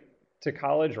straight to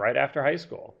college right after high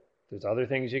school. There's other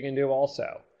things you can do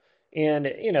also. And,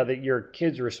 that your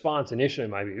kid's response initially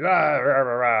might be, rah, rah,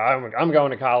 rah, I'm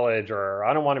going to college, or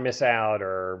I don't want to miss out,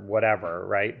 or whatever,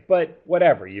 right? But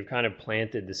whatever, you've kind of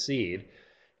planted the seed.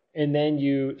 And then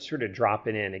you sort of drop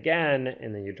it in again,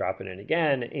 and then you drop it in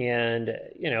again. And,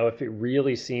 if it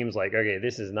really seems like, okay,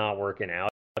 this is not working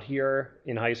out here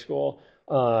in high school,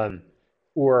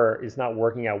 or it's not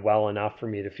working out well enough for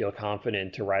me to feel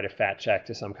confident to write a fat check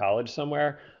to some college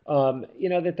somewhere,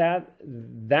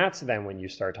 that's then when you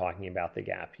start talking about the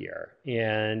gap year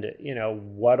and,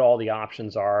 what all the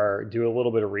options are, do a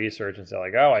little bit of research and say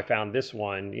like, oh, I found this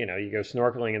one, you go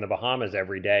snorkeling in the Bahamas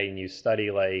every day and you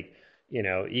study like,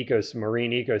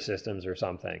 marine ecosystems or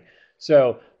something.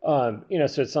 So, so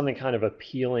it's something kind of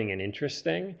appealing and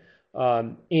interesting.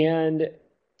 And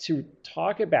to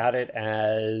talk about it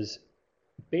as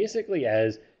basically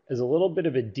as a little bit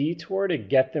of a detour to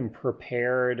get them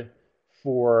prepared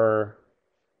for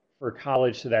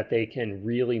college so that they can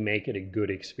really make it a good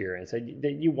experience.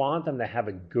 That you want them to have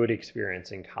a good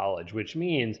experience in college, which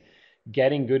means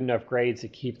getting good enough grades to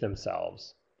keep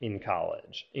themselves in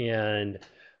college. And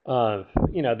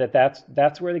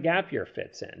that's where the gap year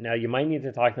fits in. Now, you might need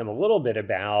to talk to them a little bit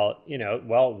about,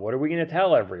 well, what are we going to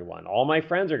tell everyone? All my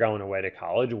friends are going away to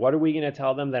college. What are we going to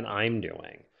tell them that I'm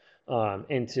doing?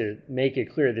 And to make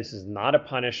it clear, this is not a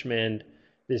punishment.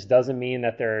 This doesn't mean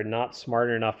that they're not smart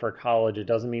enough for college. It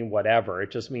doesn't mean whatever.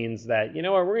 It just means that, we're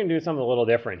going to do something a little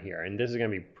different here. And this is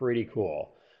going to be pretty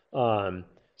cool.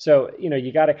 So,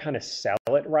 you got to kind of sell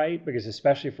it right, because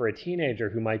especially for a teenager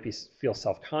who might feel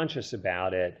self-conscious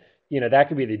about it, that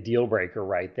could be the deal breaker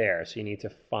right there. So you need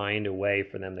to find a way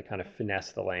for them to kind of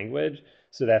finesse the language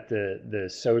so that the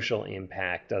social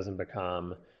impact doesn't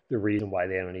become the reason why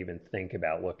they don't even think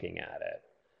about looking at it.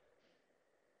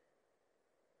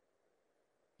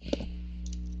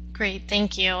 Great,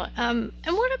 thank you. And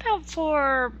what about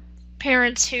for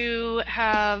parents who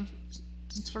have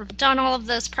sort of done all of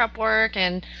this prep work,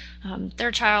 and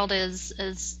their child is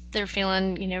they're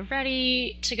feeling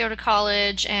ready to go to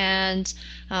college, and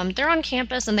they're on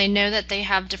campus and they know that they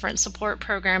have different support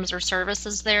programs or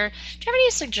services there. Do you have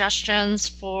any suggestions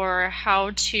for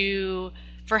how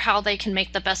they can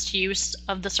make the best use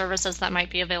of the services that might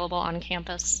be available on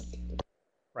campus?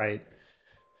 Right.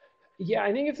 Yeah,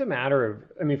 I think it's a matter of,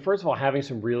 I mean, first of all, having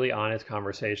some really honest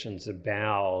conversations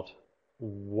about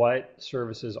what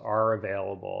services are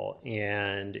available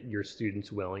and your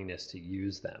students' willingness to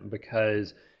use them.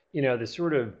 Because, the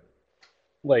sort of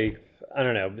like, I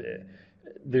don't know,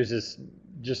 there's this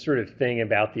just sort of thing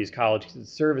about these college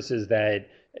services that,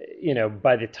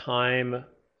 by the time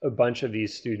a bunch of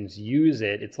these students use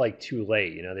it, it's like too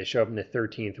late. They show up in the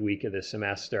 13th week of the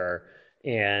semester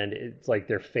and it's like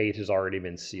their fate has already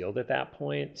been sealed at that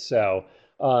point. So,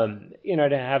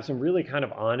 to have some really kind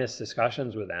of honest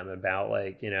discussions with them about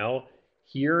like,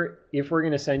 here, if we're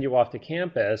going to send you off to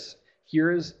campus,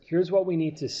 here's what we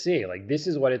need to see. Like, this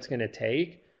is what it's going to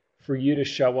take for you to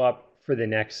show up for the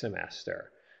next semester.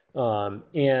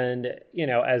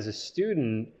 As a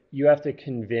student, you have to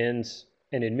convince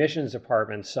an admissions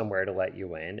department somewhere to let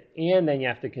you in, and then you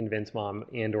have to convince mom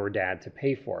and or dad to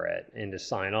pay for it and to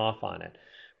sign off on it.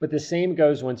 But the same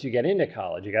goes once you get into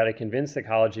college. You got to convince the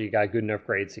college that you got good enough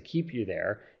grades to keep you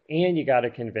there, and you got to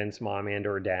convince mom and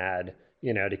or dad,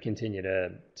 to continue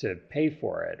to pay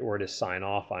for it or to sign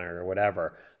off on it or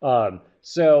whatever.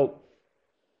 So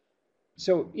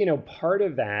part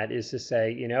of that is to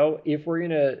say, if we're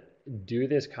going to do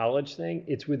this college thing,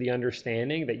 it's with the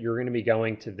understanding that you're going to be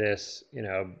going to this,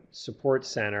 support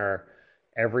center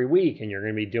every week, and you're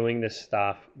going to be doing this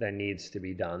stuff that needs to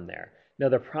be done there. Now,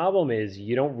 the problem is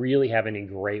you don't really have any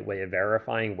great way of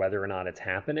verifying whether or not it's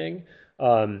happening.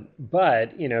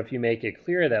 But, if you make it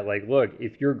clear that, like, look,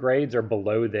 if your grades are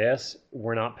below this,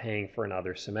 we're not paying for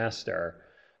another semester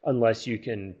unless you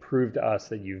can prove to us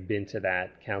that you've been to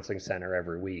that counseling center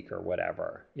every week or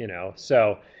whatever,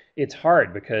 So it's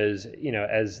hard because,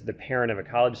 as the parent of a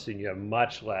college student, you have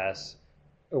much less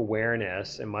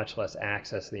awareness and much less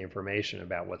access to the information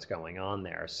about what's going on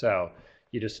there. So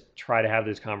you just try to have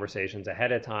those conversations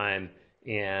ahead of time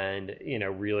and,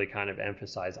 really kind of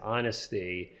emphasize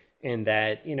honesty. And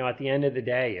that, at the end of the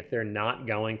day, if they're not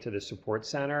going to the support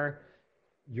center,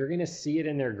 you're going to see it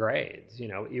in their grades.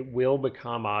 It will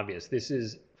become obvious. This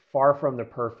is far from the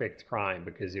perfect crime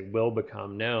because it will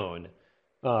become known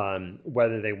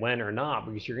whether they went or not,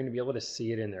 because you're going to be able to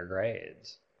see it in their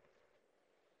grades.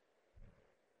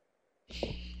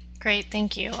 Great,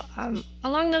 thank you.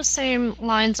 Along those same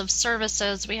lines of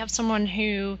services, we have someone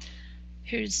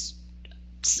whose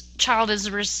child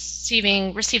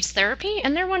receives therapy,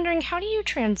 and they're wondering, how do you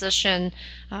transition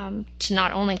to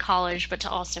not only college but to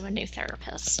also a new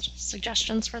therapist?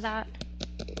 Suggestions for that?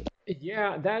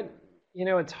 Yeah,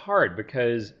 it's hard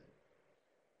because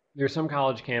there's some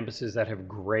college campuses that have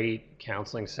great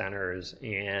counseling centers,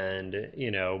 and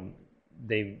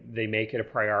they make it a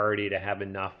priority to have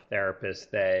enough therapists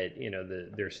that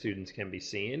their students can be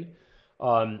seen.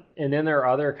 And then there are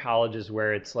other colleges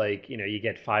where it's like, you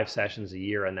get 5 sessions a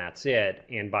year and that's it.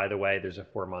 And by the way, there's a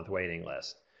 4-month waiting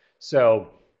list. So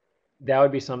that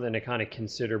would be something to kind of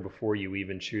consider before you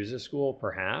even choose a school,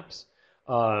 perhaps,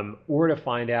 or to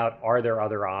find out, are there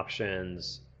other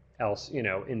options else,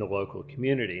 in the local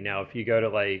community? Now, if you go to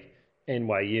like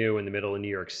NYU in the middle of New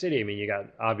York City, I mean, you got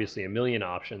obviously a million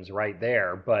options right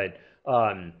there. But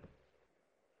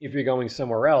if you're going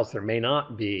somewhere else, there may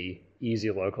not be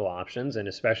easy local options. And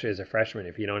especially as a freshman,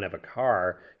 if you don't have a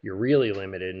car, you're really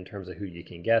limited in terms of who you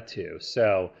can get to.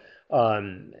 So,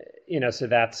 so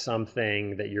that's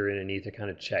something that you're going to need to kind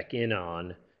of check in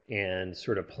on and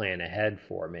sort of plan ahead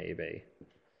for, maybe.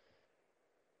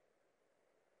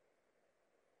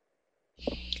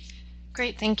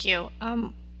 Great, thank you.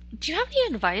 Do you have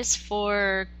any advice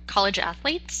for college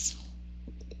athletes?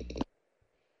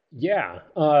 Yeah.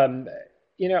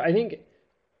 I think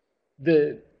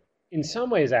in some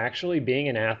ways, actually, being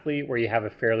an athlete where you have a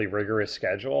fairly rigorous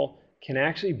schedule can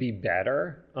actually be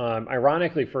better.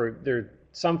 Ironically, there are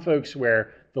some folks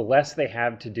where the less they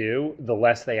have to do, the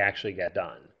less they actually get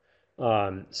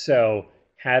done. So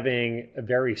having a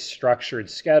very structured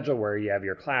schedule where you have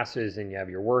your classes and you have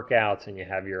your workouts and you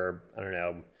have your, I don't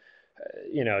know,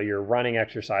 your running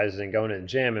exercises and going to the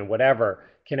gym and whatever,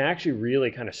 can actually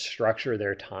really kind of structure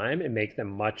their time and make them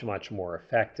much, much more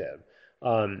effective.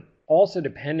 Also,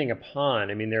 depending upon,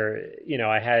 I mean,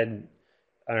 I had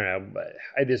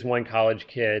this one college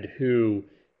kid who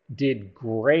did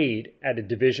great at a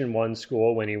Division I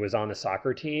school when he was on the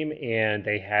soccer team, and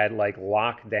they had like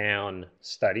lockdown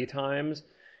study times.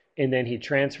 And then he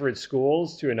transferred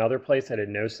schools to another place that had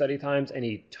no study times, and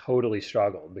he totally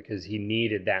struggled because he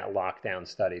needed that lockdown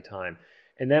study time.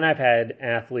 And then I've had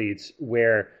athletes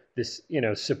where this,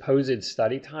 supposed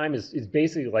study time is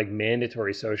basically like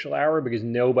mandatory social hour because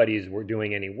nobody's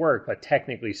doing any work, but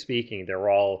technically speaking, they're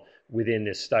all within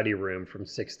this study room from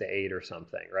 6 to 8 or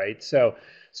something, right? So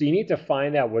you need to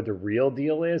find out what the real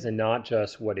deal is and not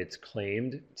just what it's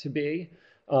claimed to be.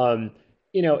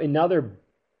 Another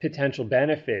potential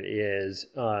benefit is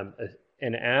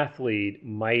an athlete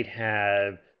might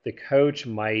have the coach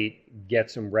might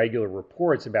get some regular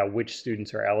reports about which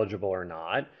students are eligible or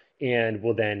not, and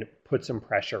will then put some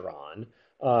pressure on.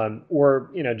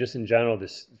 Or just in general,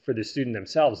 this for the student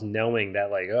themselves, knowing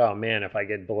that like, oh man, if I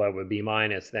get below a B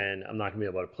minus, then I'm not going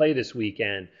to be able to play this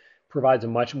weekend, provides a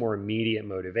much more immediate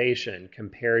motivation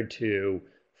compared to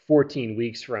 14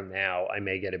 weeks from now, I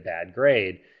may get a bad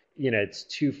grade. It's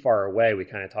too far away. We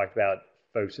kind of talked about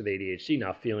folks with ADHD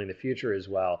not feeling the future as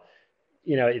well.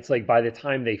 It's like by the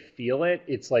time they feel it,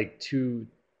 it's like too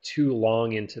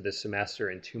long into the semester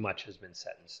and too much has been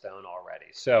set in stone already.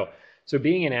 So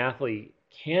being an athlete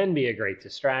can be a great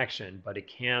distraction, but it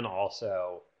can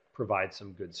also provide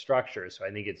some good structure. So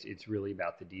I think it's really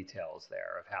about the details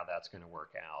there of how that's going to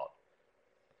work out.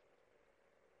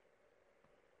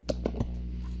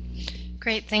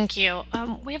 Great, thank you.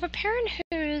 We have a parent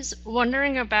who's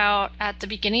wondering about, at the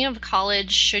beginning of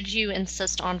college, should you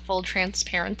insist on full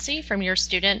transparency from your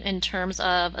student in terms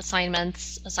of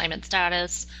assignments, assignment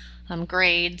status,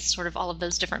 grades, sort of all of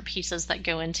those different pieces that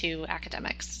go into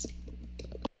academics?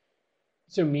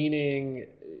 So I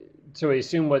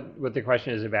assume what the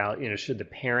question is about, should the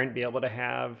parent be able to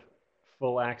have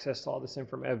full access to all this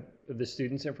information, the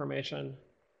student's information?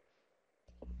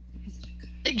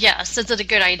 Yes, is it a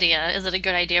good idea? Is it a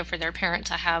good idea for their parent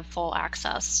to have full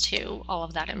access to all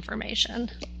of that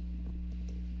information?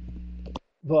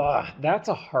 Well, that's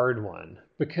a hard one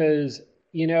because,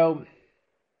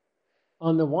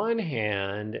 on the one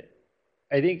hand,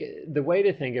 I think the way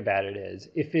to think about it is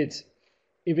if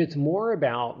it's more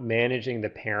about managing the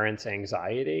parent's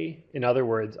anxiety, in other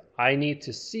words, I need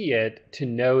to see it to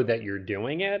know that you're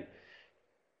doing it,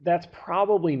 that's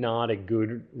probably not a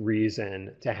good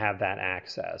reason to have that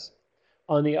access.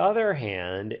 On the other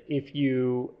hand, if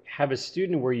you have a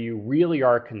student where you really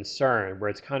are concerned, where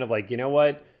it's kind of like,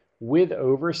 what, with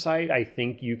oversight, I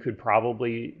think you could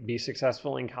probably be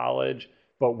successful in college,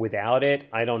 but without it,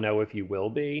 I don't know if you will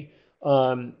be.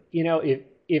 If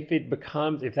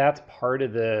that's part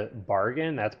of the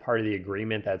bargain, that's part of the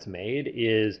agreement that's made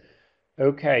is,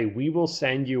 okay, we will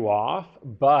send you off,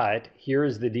 but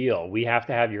here's the deal. We have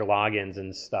to have your logins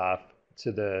and stuff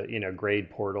to the,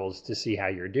 grade portals to see how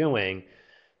you're doing.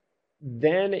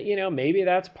 Then, maybe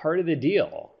that's part of the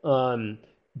deal.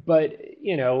 But,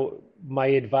 my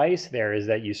advice there is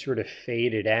that you sort of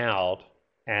fade it out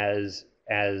as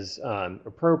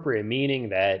appropriate, meaning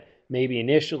that maybe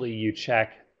initially you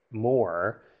check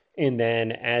more, and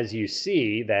then as you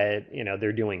see that,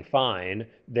 they're doing fine,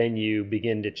 then you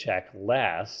begin to check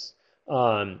less.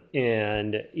 And,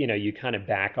 you kind of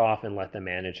back off and let them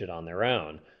manage it on their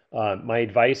own. My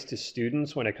advice to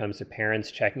students when it comes to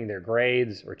parents checking their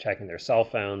grades or checking their cell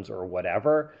phones or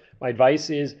whatever, my advice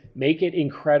is make it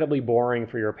incredibly boring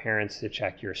for your parents to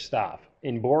check your stuff.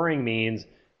 And boring means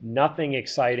nothing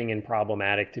exciting and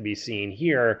problematic to be seen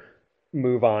here.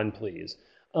 Move on, please.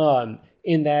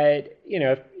 In that,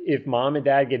 if mom and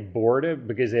dad get bored of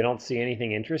because they don't see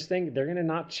anything interesting, they're going to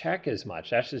not check as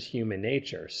much. That's just human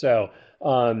nature. So,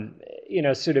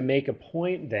 so to make a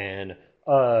point then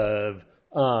of,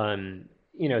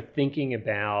 thinking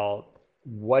about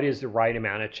what is the right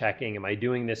amount of checking? Am I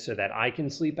doing this so that I can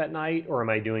sleep at night, or am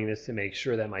I doing this to make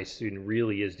sure that my student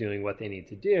really is doing what they need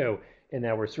to do, and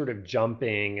that we're sort of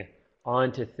jumping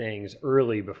onto things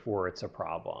early before it's a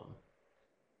problem?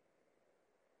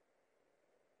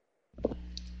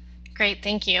 Great,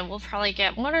 thank you. We'll probably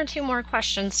get one or two more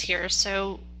questions here.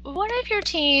 So what if your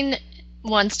teen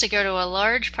wants to go to a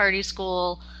large party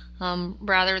school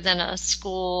rather than a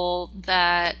school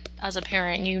that, as a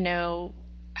parent,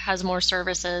 has more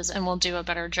services and will do a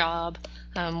better job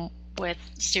with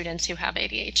students who have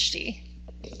ADHD?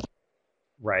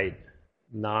 Right.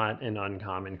 Not an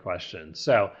uncommon question.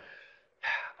 So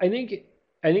I think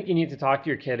you need to talk to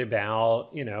your kid about,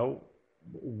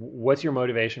 what's your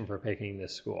motivation for picking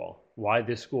this school? Why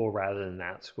this school rather than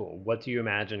that school? What do you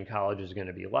imagine college is going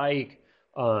to be like?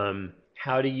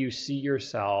 How do you see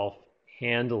yourself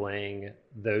handling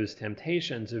those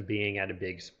temptations of being at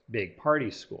a big party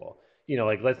school?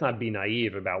 Let's not be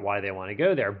naive about why they want to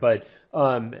go there, but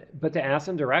to ask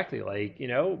them directly,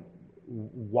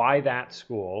 why that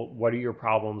school? What are your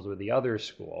problems with the other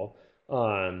school?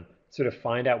 Sort of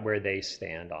find out where they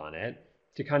stand on it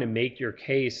to kind of make your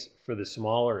case for the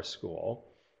smaller school.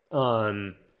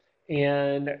 Um,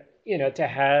 and, to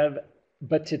have,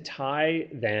 but to tie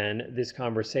then this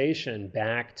conversation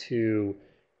back to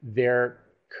their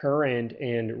current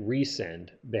and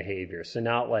recent behavior. So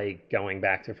not like going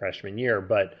back to freshman year,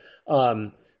 but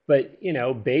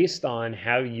based on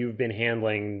how you've been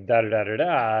handling da da da da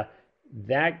da,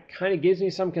 that kind of gives me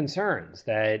some concerns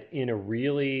that in a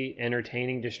really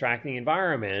entertaining, distracting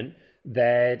environment,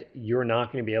 that you're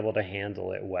not going to be able to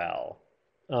handle it well.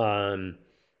 Um,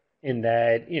 and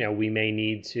that, we may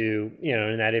need to,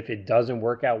 and that if it doesn't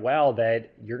work out well,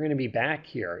 that you're going to be back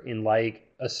here in like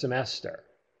a semester.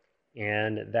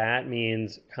 And that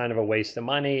means kind of a waste of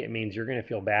money. It means you're going to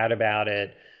feel bad about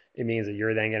it. It means that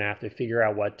you're then going to have to figure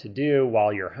out what to do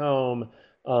while you're home.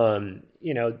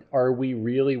 Are we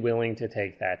really willing to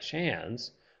take that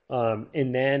chance?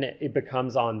 And then it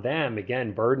becomes on them,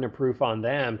 again, burden of proof on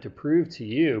them to prove to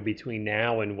you between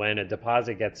now and when a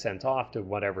deposit gets sent off to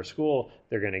whatever school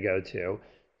they're going to go to,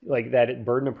 like that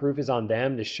burden of proof is on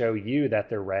them to show you that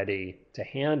they're ready to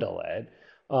handle it.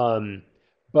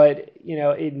 But,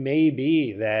 it may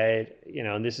be that,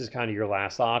 and this is kind of your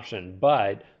last option,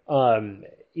 but, and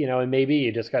maybe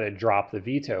you just got to drop the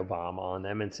veto bomb on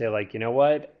them and say, like, you know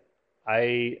what?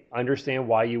 I understand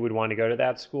why you would want to go to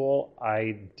that school.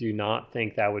 I do not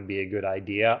think that would be a good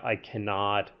idea. I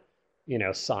cannot,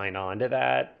 sign on to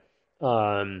that.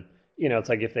 It's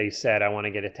like if they said, I want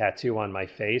to get a tattoo on my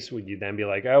face, would you then be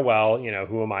like, oh, well,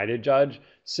 who am I to judge?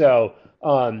 So,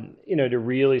 to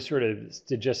really sort of,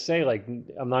 to just say, like,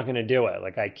 I'm not going to do it.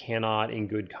 Like, I cannot in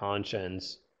good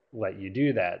conscience let you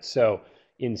do that. So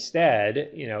instead,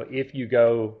 if you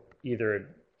go either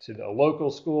to the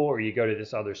local school or you go to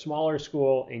this other smaller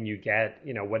school and you get,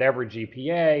 whatever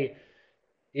GPA,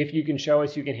 if you can show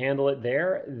us you can handle it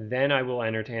there, then I will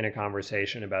entertain a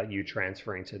conversation about you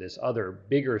transferring to this other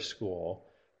bigger school.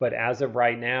 But as of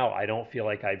right now, I don't feel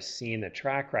like I've seen the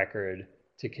track record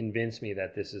to convince me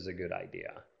that this is a good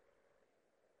idea.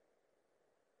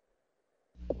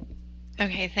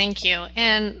 Okay, thank you.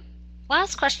 And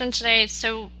last question today.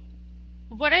 So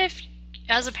what if,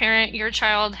 as a parent, your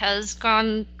child has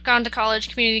gone to college,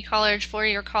 community college,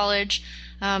 four-year college,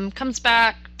 comes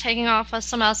back, taking off a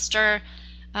semester,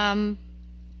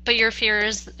 but your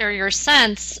fears or your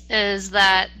sense is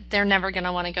that they're never going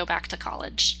to want to go back to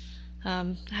college?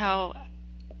 How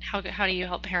do you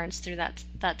help parents through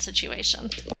that situation?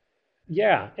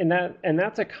 Yeah, and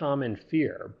that's a common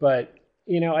fear. But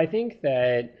I think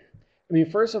that,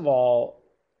 first of all,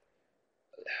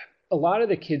 a lot of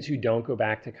the kids who don't go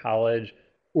back to college,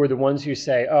 or the ones who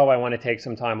say, oh, I want to take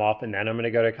some time off and then I'm going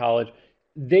to go to college,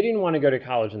 they didn't want to go to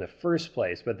college in the first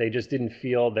place, but they just didn't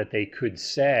feel that they could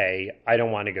say, I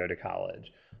don't want to go to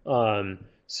college.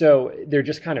 So they're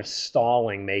just kind of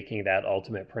stalling making that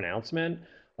ultimate pronouncement.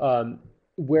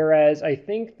 Whereas I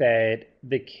think that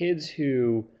the kids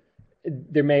who,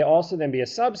 there may also then be a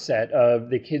subset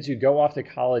of the kids who go off to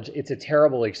college. It's a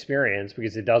terrible experience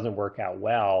because it doesn't work out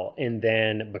well. And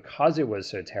then because it was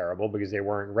so terrible, because they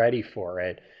weren't ready for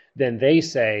it, then they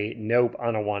say, nope,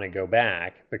 I don't want to go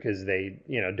back because they,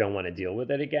 don't want to deal with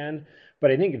it again.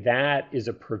 But I think that is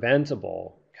a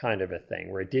preventable kind of a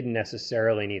thing where it didn't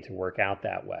necessarily need to work out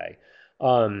that way.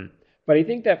 But I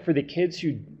think that for the kids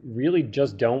who really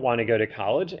just don't want to go to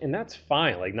college, and that's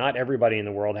fine, like not everybody in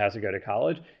the world has to go to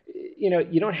college.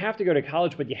 You don't have to go to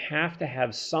college, but you have to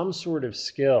have some sort of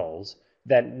skills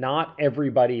that not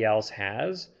everybody else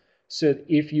has. So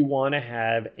if you want to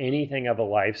have anything of a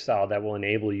lifestyle that will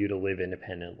enable you to live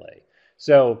independently.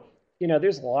 So,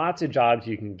 there's lots of jobs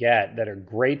you can get that are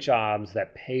great jobs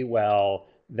that pay well,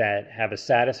 that have a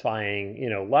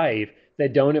satisfying, life,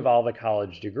 that don't involve a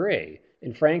college degree.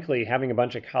 And frankly, having a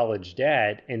bunch of college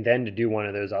debt and then to do one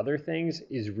of those other things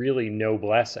is really no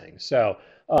blessing. So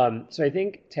I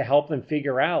think to help them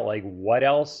figure out like what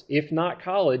else, if not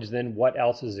college, then what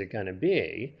else is it going to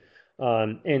be?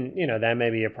 And that may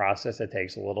be a process that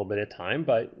takes a little bit of time,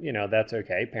 but that's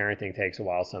okay. Parenting takes a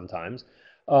while sometimes.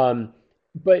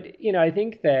 But I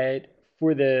think that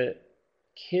for the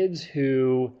kids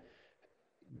who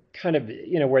kind of,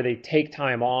 where they take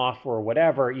time off or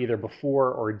whatever, either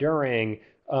before or during,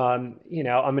 I'm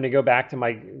going to go back to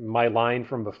my line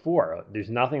from before. There's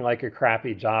nothing like a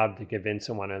crappy job to convince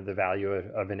someone of the value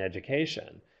of an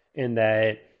education. And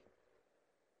that,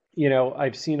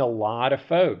 I've seen a lot of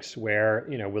folks where,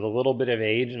 with a little bit of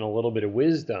age and a little bit of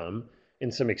wisdom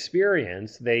and some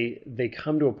experience, they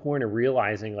come to a point of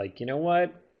realizing like, you know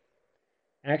what?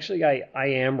 Actually, I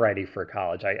am ready for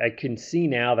college. I can see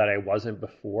now that I wasn't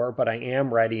before, but I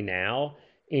am ready now,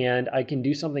 and I can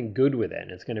do something good with it.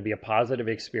 It's going to be a positive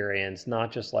experience,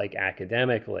 not just like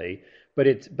academically, but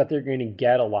they're going to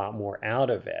get a lot more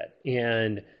out of it.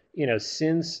 And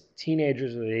since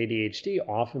teenagers with ADHD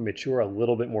often mature a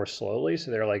little bit more slowly,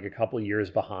 so they're like a couple years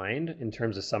behind in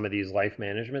terms of some of these life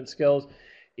management skills,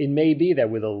 it may be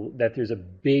that that there's a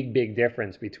big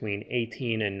difference between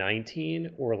 18 and 19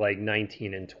 or like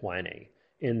 19 and 20,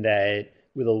 in that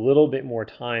with a little bit more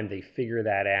time they figure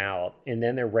that out and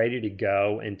then they're ready to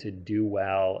go and to do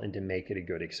well and to make it a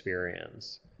good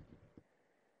experience.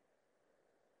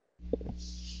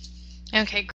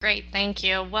 Okay, great. Thank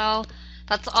you. Well,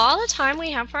 that's all the time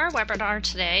we have for our webinar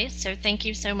today. So thank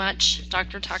you so much,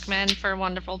 Dr. Tuckman, for a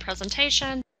wonderful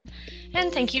presentation.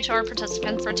 And thank you to our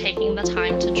participants for taking the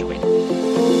time to join.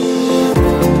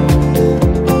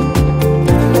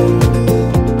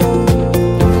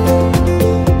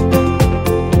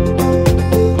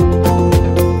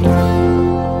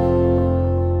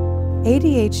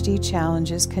 ADHD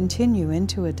challenges continue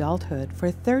into adulthood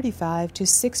for 35 to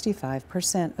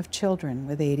 65% of children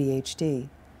with ADHD.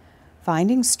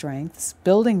 Finding strengths,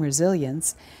 building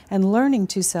resilience, and learning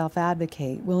to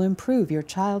self-advocate will improve your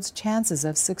child's chances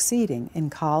of succeeding in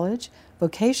college,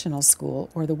 vocational school,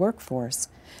 or the workforce.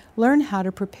 Learn how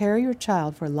to prepare your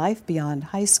child for life beyond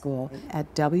high school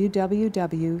at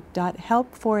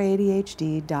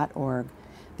www.help4adhd.org.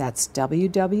 That's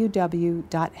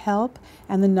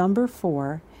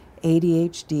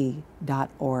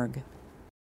www.help4adhd.org.